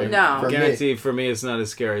the scary. Killer. No. For me. Guarantee for me it's not as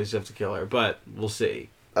scary as Jeff the Killer, but we'll see.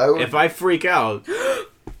 If I freak out,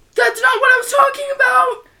 That's not what I was talking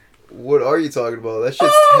about! what are you talking about? That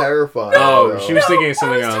shit's Oh, terrifying. Oh, bro. she was thinking of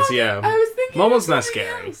something I was else, talking- yeah. I was thinking Momo's of not something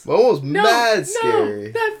scary. else. Momo's No, mad scary.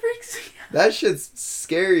 No, that freaks me out. That shit's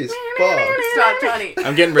scary as fuck. Stop, Johnny.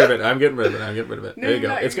 I'm getting rid of it. I'm getting rid of it. I'm getting rid of it. No, there you you're go.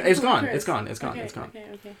 not. It's You're gone. gonna It's Chris. gone. It's gone. Okay, It's gone.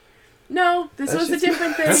 Okay. No, this That was a shit's-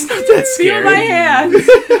 different thing. That's not that Feel scary. my hands.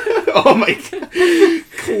 Oh my god.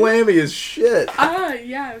 Clammy as shit.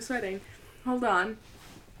 Yeah, I'm sweating. Hold on.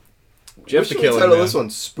 Jeff What the should we Killer. title man. this one?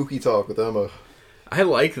 Spooky Talk with Emma. I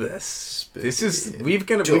like this. This is Spooky. we've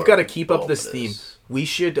got to keep up this theme. Ominous. We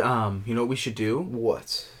should you know what we should do?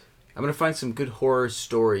 What? I'm gonna find some good horror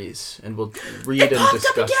stories and we'll read and popped up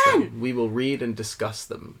discuss again! them. We will read and discuss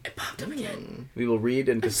them. It popped up again. We will read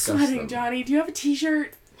and I'm discuss sweating, them. Johnny. Do you have a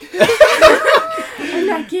t-shirt? I'm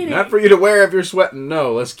not kidding. Not for you to wear if you're sweating.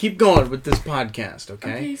 No, let's keep going with this podcast,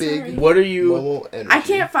 okay? Okay, Big sorry. What are you? Momo energy. I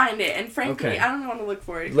can't find it, and frankly, Okay. I don't want to look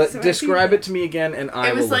for it. So I see Describe it to me again, and I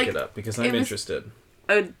It will was look like- it up because it I'm was- interested.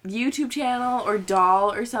 A YouTube channel or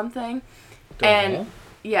doll or something. And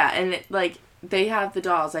yeah, and they have the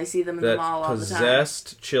dolls. I see them in the That mall all the time.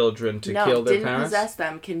 possessed children to No, kill their didn't parents. possess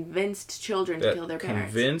them. Convinced children to That kill their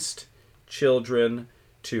parents. convinced children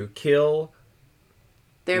to kill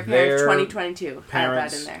Their parents. their 2022. I have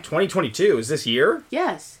parents. that in there. 2022 is this year?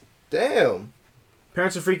 Yes. Damn.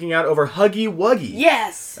 Parents are freaking out over Huggy Wuggy.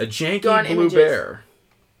 Yes. A janky Go on blue images. bear.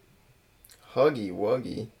 Huggy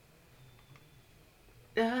Wuggy.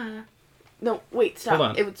 No, wait, stop. Hold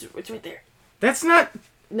on. It's right there. That's not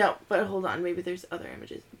No, but hold on. Maybe there's other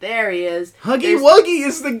images. There he is. Huggy There's- Wuggy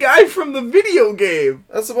is the guy from the video game.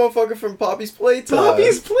 That's the motherfucker from Poppy's Playtime.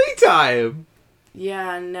 Poppy's Playtime.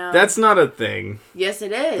 Yeah, no. That's not a thing. Yes,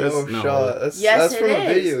 it is. That's- Oh, No. shot. That's, Yes, that's it from a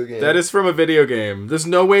is. video game. That is from a video game. There's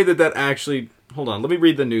no way that actually... Hold on, let me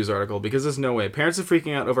read the news article, because there's no way. Parents are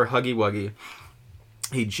freaking out over Huggy Wuggy,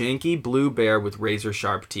 a janky blue bear with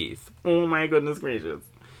razor-sharp teeth. Oh my goodness gracious.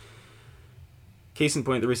 Case in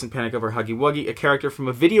point, the recent panic over Huggy Wuggy, a character from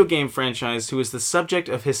a video game franchise who is the subject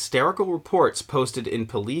of hysterical reports posted in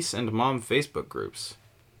police and mom Facebook groups.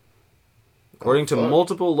 According to fuck.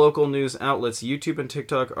 multiple local news outlets, YouTube and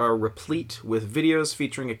TikTok are replete with videos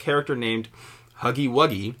featuring a character named Huggy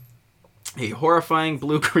Wuggy, a horrifying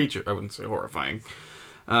blue creature. I wouldn't say horrifying.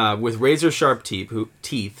 With razor-sharp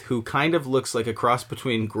teeth, who kind of looks like a cross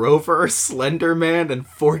between Grover, Slender Man, and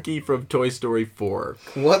Forky from Toy Story 4.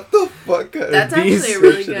 What the fuck? kind of That's actually These- a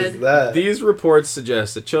really description is good. that? These reports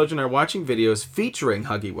suggest that children are watching videos featuring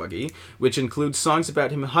Huggy Wuggy, which include songs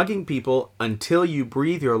about him hugging people until you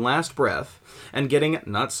breathe your last breath, and getting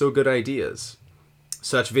not-so-good ideas.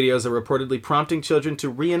 Such videos are reportedly prompting children to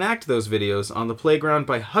reenact those videos on the playground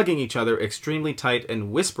by hugging each other extremely tight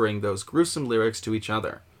and whispering those gruesome lyrics to each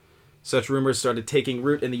other. Such rumors started taking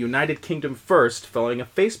root in the United Kingdom first, following a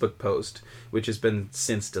Facebook post, which has been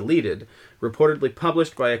since deleted, reportedly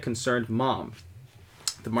published by a concerned mom.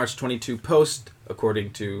 The March 22 post,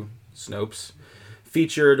 according to Snopes,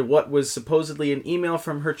 featured what was supposedly an email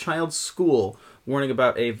from her child's school warning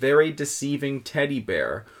about a very deceiving teddy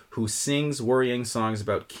bear who sings worrying songs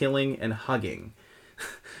about killing and hugging.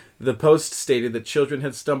 The post stated that children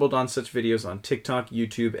had stumbled on such videos on TikTok,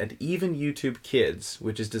 YouTube, and even YouTube Kids,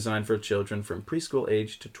 which is designed for children from preschool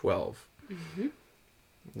age to 12. Mm-hmm.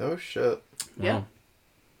 No shit. Yeah. Wow.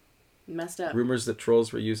 Messed up. Rumors that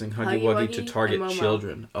trolls were using Huggy Huggy Wuggy to Wuggy target and Momo.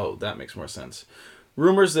 children. Oh, that makes more sense.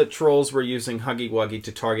 Rumors that trolls were using Huggy Wuggy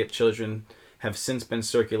to target children have since been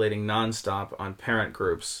circulating nonstop on parent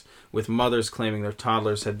groups, with mothers claiming their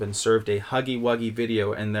toddlers had been served a Huggy Wuggy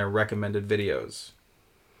video in their recommended videos.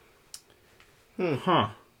 Huh.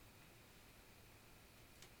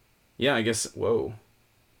 Yeah, I guess... Whoa.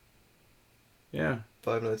 Yeah.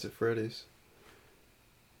 Five Nights at Freddy's.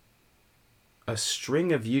 A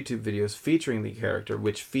string of YouTube videos featuring the character,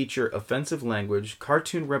 which feature offensive language,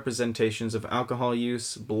 cartoon representations of alcohol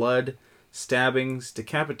use, blood, stabbings,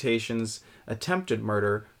 decapitations, attempted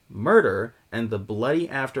murder, and the bloody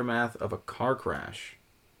aftermath of a car crash.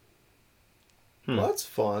 Well, that's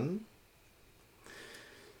fun.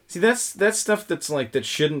 See, that's stuff that's like that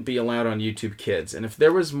shouldn't be allowed on YouTube Kids. And if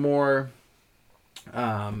there was more,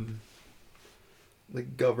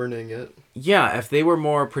 Like governing it. yeah, if they were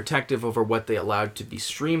more protective over what they allowed to be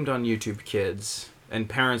streamed on YouTube Kids, and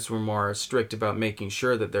parents were more strict about making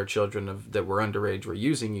sure that their children that were underage were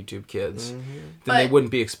using YouTube Kids, then they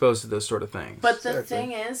wouldn't be exposed to those sort of things. But the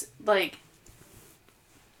thing is, like,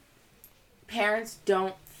 parents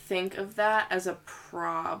don't think of that as a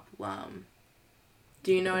problem.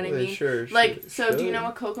 Do you know what I mean? Sure. Like, so do you know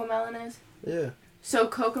what Cocomelon is? Yeah. So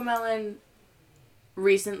Cocomelon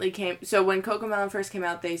recently came... So when Cocomelon first came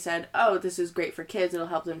out, they said, oh, this is great for kids. It'll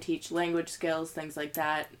help them teach language skills, things like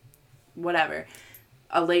that, whatever.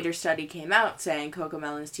 A later study came out saying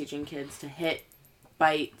Cocomelon is teaching kids to hit,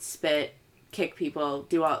 bite, spit, kick people,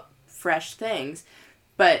 do all fresh things.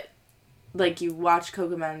 But, like, you watch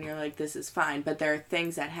Cocomelon and you're like, this is fine. But there are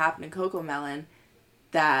things that happen in Cocomelon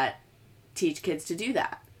that teach kids to do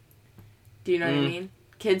that. Do you know what I mean?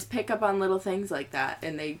 Kids pick up on little things like that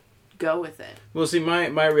and they go with it. Well, see, my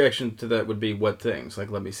reaction to that would be, what things? Like,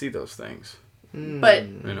 let me see those things. But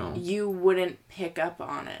You know? you wouldn't pick up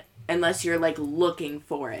on it unless you're, like, looking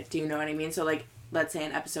for it. Do you know what I mean? So, like, let's say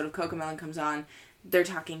an episode of Cocomelon comes on, they're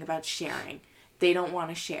talking about sharing. They don't want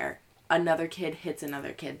to share. Another kid hits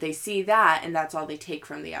another kid. They see that, and that's all they take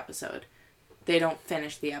from the episode. They don't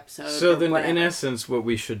finish the episode. So then, whatever. in essence, what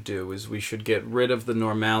we should do is we should get rid of the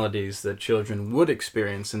normalities that children would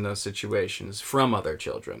experience in those situations from other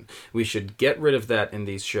children. We should get rid of that in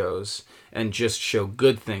these shows and just show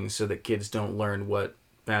good things so that kids don't learn what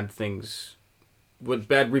bad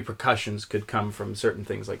repercussions could come from certain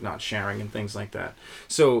things like not sharing and things like that.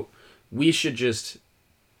 So we should just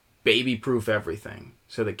baby-proof everything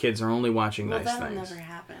so that kids are only watching nice that'll things. never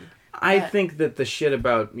happen. I think that the shit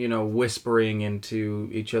about, whispering into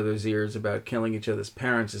each other's ears about killing each other's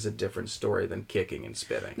parents is a different story than kicking and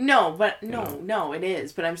spitting. No, it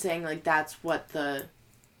is. But I'm saying, like, that's why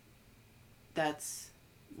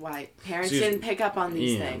parents didn't pick up on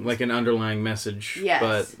these things. Like an underlying message. Yes.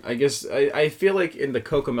 But I guess I feel like in the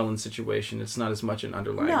Cocomelon situation, it's not as much an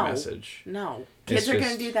underlying message. No. Kids are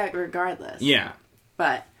going to do that regardless. Yeah.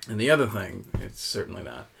 But. And the other thing, it's certainly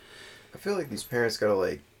not. I feel like these parents gotta,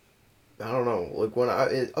 like, I don't know, like,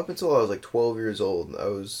 up until I was, like, 12 years old, I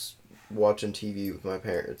was watching TV with my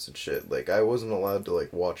parents and shit. Like, I wasn't allowed to,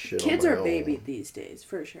 like, watch shit Kids on my own. are babied these days,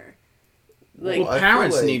 for sure. Like, well,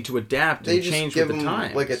 parents need to adapt and change with the times. They just give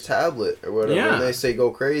them, like, a tablet or whatever, yeah. and they say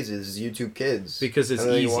go crazy. This is YouTube Kids. Because it's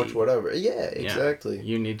and then easy. You watch whatever. Yeah, exactly. Yeah.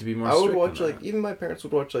 You need to be more strict. I would watch, like, even my parents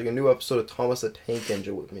would watch, like, a new episode of Thomas the Tank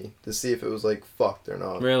Engine with me to see if it was, like, fucked or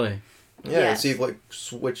not. Really? Yeah, and see if, like,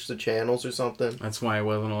 switch the channels or something. That's why I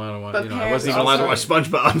wasn't allowed to watch, I wasn't even allowed to watch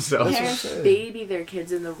SpongeBob, so. Parents baby their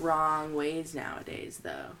kids in the wrong ways nowadays,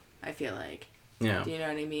 though, I feel like. Yeah. Do you know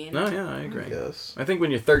what I mean? No, yeah, I agree. Yes. I think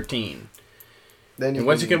when you're 13, then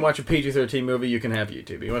once you can watch a PG-13 movie, you can have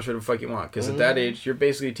YouTube. You can watch whatever the fuck you want, because at that age, you're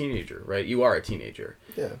basically a teenager, right? You are a teenager.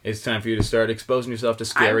 Yeah. It's time for you to start exposing yourself to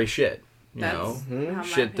scary shit. You That's know?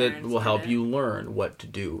 Shit that will help you learn what to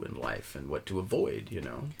do in life and what to avoid, you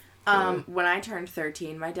know? When I turned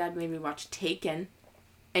 13, my dad made me watch Taken,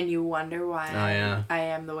 and you wonder why I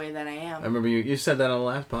am the way that I am. I remember you said that on the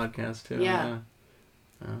last podcast, too. Yeah.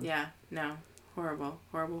 Yeah, no. Horrible.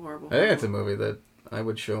 I think it's a movie that I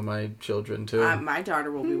would show my children too. My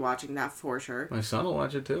daughter will be watching that for sure. My son will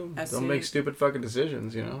watch it too. Don't make stupid fucking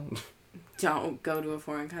decisions, you know? Don't go to a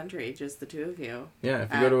foreign country, just the two of you. Yeah,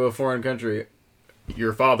 if you go to a foreign country,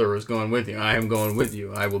 your father is going with you. I am going with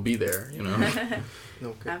you. I will be there, you know?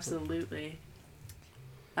 Okay. Absolutely.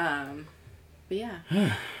 But yeah.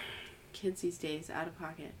 Kids these days, out of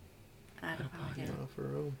pocket. Out of pocket. No, for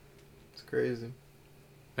real. It's crazy.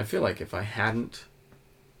 I feel like if I hadn't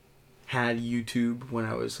had YouTube when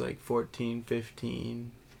I was like 14,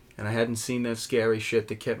 15, and I hadn't seen that scary shit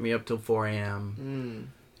that kept me up till 4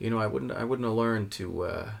 a.m., you know, I wouldn't have learned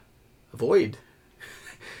to avoid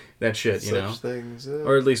that shit, you know? Such things, yeah.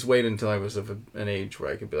 Or at least wait until I was of an age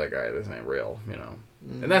where I could be like, alright, this ain't real, you know?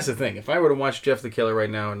 And that's the thing. If I were to watch Jeff the Killer right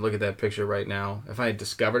now and look at that picture right now, if I had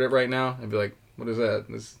discovered it right now, I'd be like, what is that?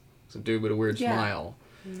 This is a dude with a weird smile.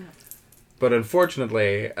 Yeah. But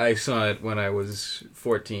unfortunately, I saw it when I was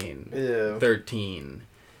 14, 13,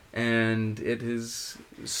 and it has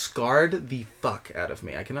scarred the fuck out of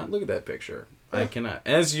me. I cannot look at that picture. I cannot.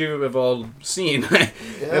 As you have all seen, that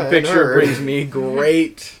picture brings me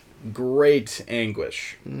great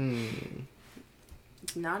anguish.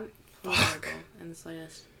 Not horrible in the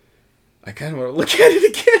slightest. I kind of want to look at it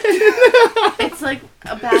again. It's like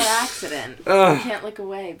a bad accident. You can't look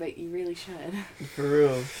away, but you really should. For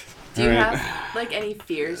real. Do you have, like, any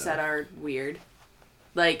fears that are weird?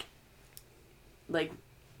 Like, okay.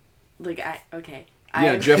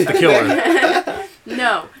 Jeff the Killer.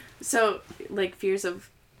 No. So, like,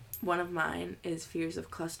 one of mine is fears of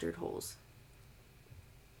clustered holes.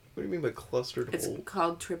 What do you mean by clustered hole? It's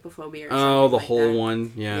called trypophobia or something the like whole that.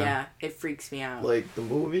 one? Yeah. Yeah, it freaks me out. Like the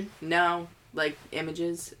movie? No, like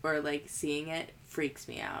images or like seeing it freaks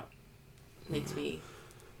me out. Makes me...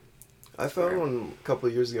 I found one a couple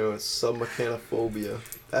of years ago. It's submechanophobia.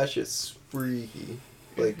 That shit's freaky.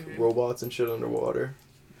 Like robots and shit underwater.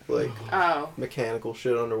 Like mechanical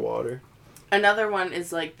shit underwater. Another one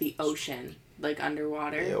is like the ocean, like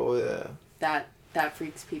underwater. Yeah, oh yeah. That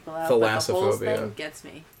freaks people out. Thalassophobia. But the holes thing gets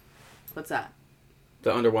me. What's that?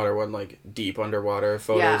 The underwater one, like deep underwater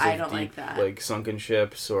photos I of don't deep, like that. Like sunken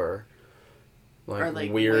ships or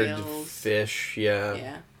like weird whales. fish. Yeah.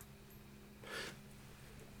 Yeah.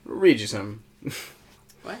 Read you some.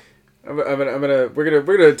 What? We're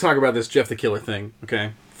gonna talk about this Jeff the Killer thing,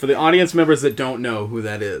 okay? For the audience members that don't know who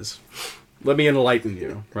that is, let me enlighten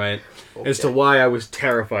you, right? Okay. As to why I was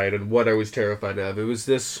terrified and what I was terrified of. It was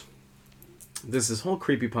this whole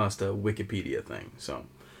creepypasta Wikipedia thing. So,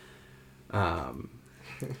 let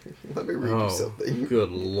me read you something. Good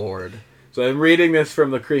lord! So I'm reading this from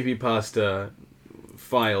the creepypasta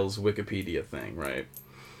files Wikipedia thing, right?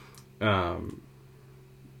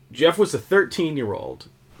 Jeff was a 13-year-old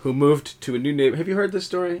who moved to a new neighborhood. Have you heard this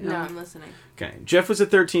story? No, I'm listening. Okay. Jeff was a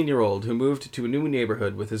 13-year-old who moved to a new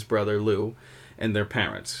neighborhood with his brother Lou and their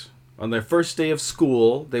parents. On their first day of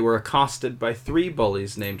school, they were accosted by 3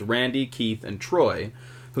 bullies named Randy, Keith, and Troy,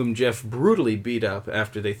 whom Jeff brutally beat up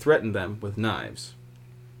after they threatened them with knives.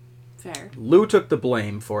 Fair. Lou took the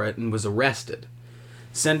blame for it and was arrested,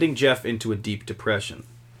 sending Jeff into a deep depression.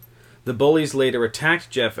 The bullies later attacked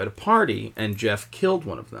Jeff at a party, and Jeff killed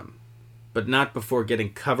one of them, but not before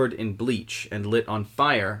getting covered in bleach and lit on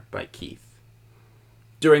fire by Keith.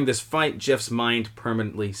 During this fight, Jeff's mind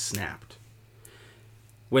permanently snapped.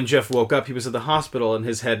 When Jeff woke up, he was at the hospital and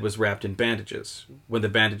his head was wrapped in bandages. When the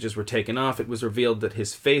bandages were taken off, it was revealed that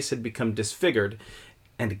his face had become disfigured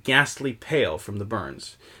and ghastly pale from the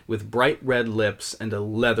burns, with bright red lips and a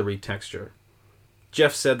leathery texture.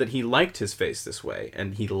 Jeff said that he liked his face this way,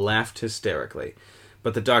 and he laughed hysterically,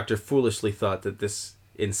 but the doctor foolishly thought that this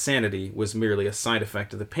insanity was merely a side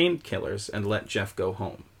effect of the painkillers and let Jeff go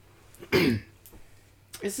home.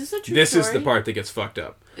 Is this a true story? This is the part that gets fucked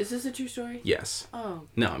up. Is this a true story? Yes. Oh.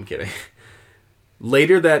 No, I'm kidding.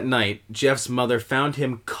 Later that night, Jeff's mother found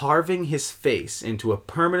him carving his face into a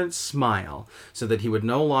permanent smile so that he would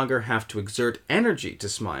no longer have to exert energy to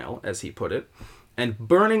smile, as he put it, and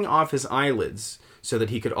burning off his eyelids so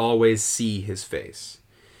that he could always see his face.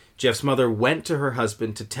 Jeff's mother went to her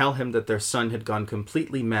husband to tell him that their son had gone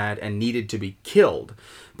completely mad and needed to be killed,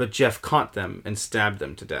 but Jeff caught them and stabbed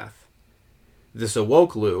them to death. This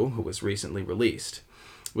awoke Lou, who was recently released,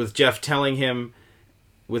 with Jeff telling him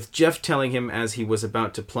as he was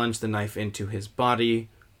about to plunge the knife into his body,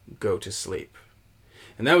 "Go to sleep."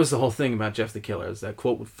 And that was the whole thing about Jeff the Killer, is that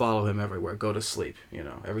quote would follow him everywhere. Go to sleep. You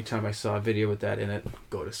know, every time I saw a video with that in it,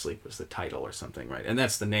 "Go to sleep" was the title or something, right? And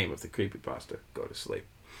that's the name of the creepypasta, Go to Sleep.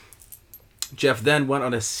 Jeff then went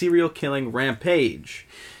on a serial killing rampage,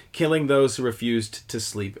 killing those who refused to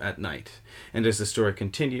sleep at night. And as the story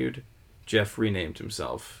continued, Jeff renamed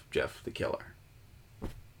himself Jeff the Killer.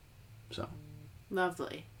 So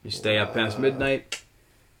Lovely. you stay up past midnight.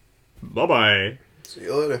 Bye-bye. See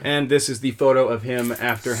you later. And this is the photo of him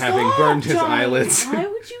after having burned his John. eyelids. Why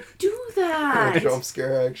would you do that? Jump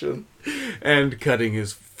scare action. And cutting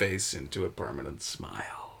his face into a permanent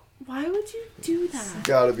smile. Why would you do that?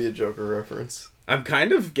 Gotta be a Joker reference. I'm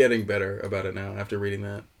kind of getting better about it now after reading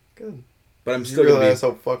that. Good. But I'm You still gonna be... realize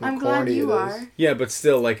how fucking I'm glad corny you it are. is. Yeah, but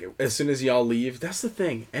still, like, as soon as y'all leave, that's the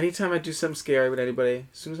thing. Anytime I do something scary with anybody,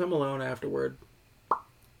 as soon as I'm alone afterward,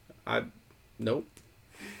 Nope.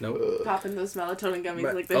 Popping those melatonin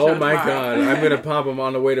gummies like this. Oh my god, I'm gonna pop them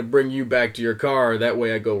on the way to bring you back to your car. That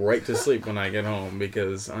way I go right to sleep when I get home,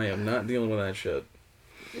 because I am not dealing with that shit.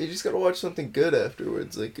 You just gotta watch something good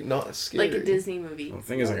afterwards, like not scary. Like a Disney movie. Well, the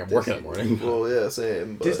thing is, like, I'm working in the morning. Well, yeah,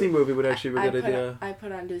 same. But Disney movie would actually be a good idea. I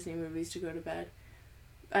put on Disney movies to go to bed.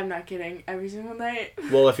 I'm not kidding. Every single night.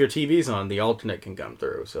 Well, if your TV's on, the alternate can come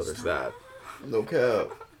through, so there's that. No cap.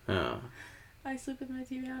 Yeah. I sleep with my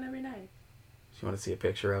TV on every night. You want to see a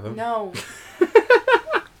picture of him? No.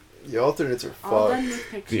 The alternates are All done fucked. with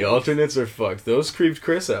pictures. The alternates are fucked. Those creeped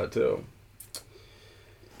Chris out, too.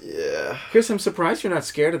 Yeah. Chris, I'm surprised you're not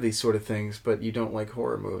scared of these sort of things, but you don't like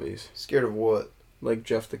horror movies. Scared of what? Like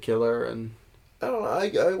Jeff the Killer and... I don't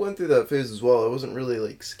know. I went through that phase as well. I wasn't really,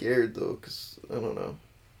 like, scared, though, because, I don't know.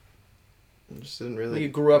 I just didn't really... Well, you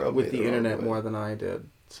grew up rub with me the wrong internet way. more than I did.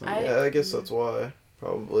 So. Yeah, I guess that's why.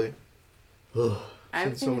 Probably.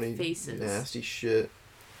 I've Seen so many faces. nasty shit.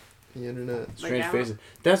 The internet. Strange Like, faces.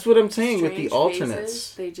 That's what I'm saying with the Strange alternates.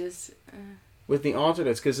 faces, they just... With the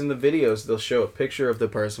alternates, because in the videos they'll show a picture of the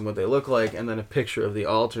person, what they look like, and then a picture of the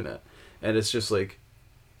alternate. And it's just, like,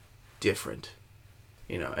 different.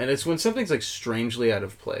 You know? And it's when something's, like, strangely out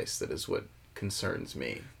of place that is what concerns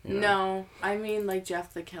me. You know? No, I mean, like,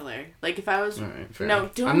 Jeff the Killer. Like, if I was... All right, fair No,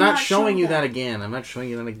 enough. do I'm not not show showing you that. that again. I'm not showing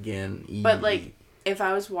you that again. But, like, if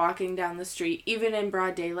I was walking down the street, even in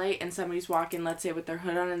broad daylight, and somebody's walking, let's say, with their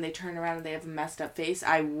hood on, and they turn around and they have a messed up face,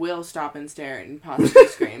 I will stop and stare and possibly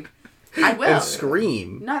scream. I will. And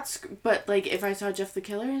scream. Not but, like, if I saw Jeff the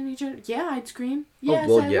Killer and he turned... Yeah, I'd scream. Yes,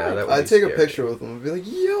 well, I yeah, would. that would I'd be take scary. a picture with him and be like,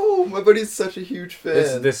 yo, my buddy's such a huge fan.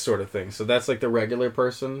 It's this sort of thing. So that's, like, the regular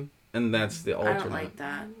person, and that's the alternate. I don't like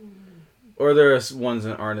that. Or there are ones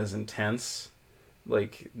that aren't as intense.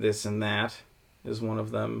 Like this and that is one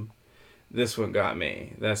of them. This one got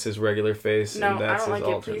me. That's his regular face, No, and that's I don't his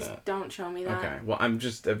like alternate. it. Please don't show me that. Okay. Well,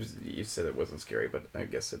 you said it wasn't scary, but I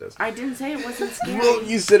guess it is. I didn't say it wasn't scary. Well,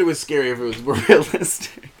 you said it was scary if it was more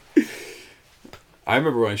realistic. I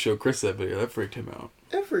remember when I showed Chris that video. That freaked him out.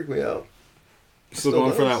 That freaked me out. Still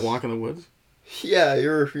going for that walk in the woods? Yeah,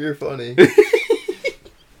 you're funny.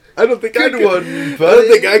 I don't think I Good could. one, I buddy. don't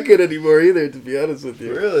think I could anymore either, to be honest with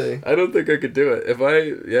you. Really? I don't think I could do it.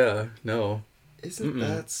 No. Isn't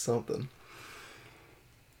that something?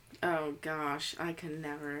 Oh, gosh. I could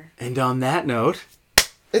never. And on that note,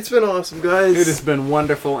 It's been awesome, guys. it has been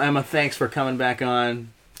wonderful. Emma, thanks for coming back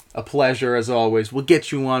on. A pleasure, as always. We'll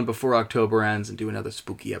get you on before October ends and do another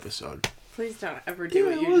spooky episode. Please don't ever do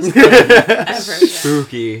what it you was just did. Ever.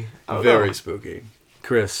 Spooky. don't Very know. spooky.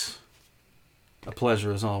 Chris, a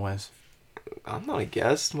pleasure, as always. I'm not a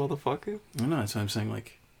guest, motherfucker. I know, that's what I'm saying,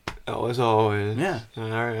 like... Oh, as always. Yeah.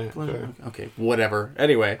 Alright. Pleasure. Okay, whatever.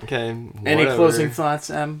 Anyway. Okay. Any whatever. closing thoughts,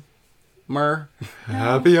 Em? Mur?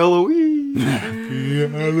 Happy Halloween! Happy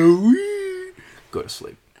Halloween! Go to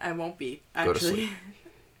sleep. I won't be, Go to actually. sleep.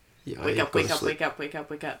 Yeah, Wake up, go to wake up, sleep. wake up, wake up,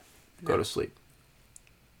 wake up. Go to sleep.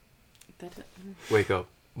 Wake up.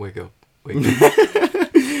 Wake up. Wake up.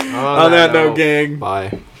 On that note, gang.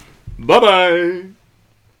 Bye. Bye-bye!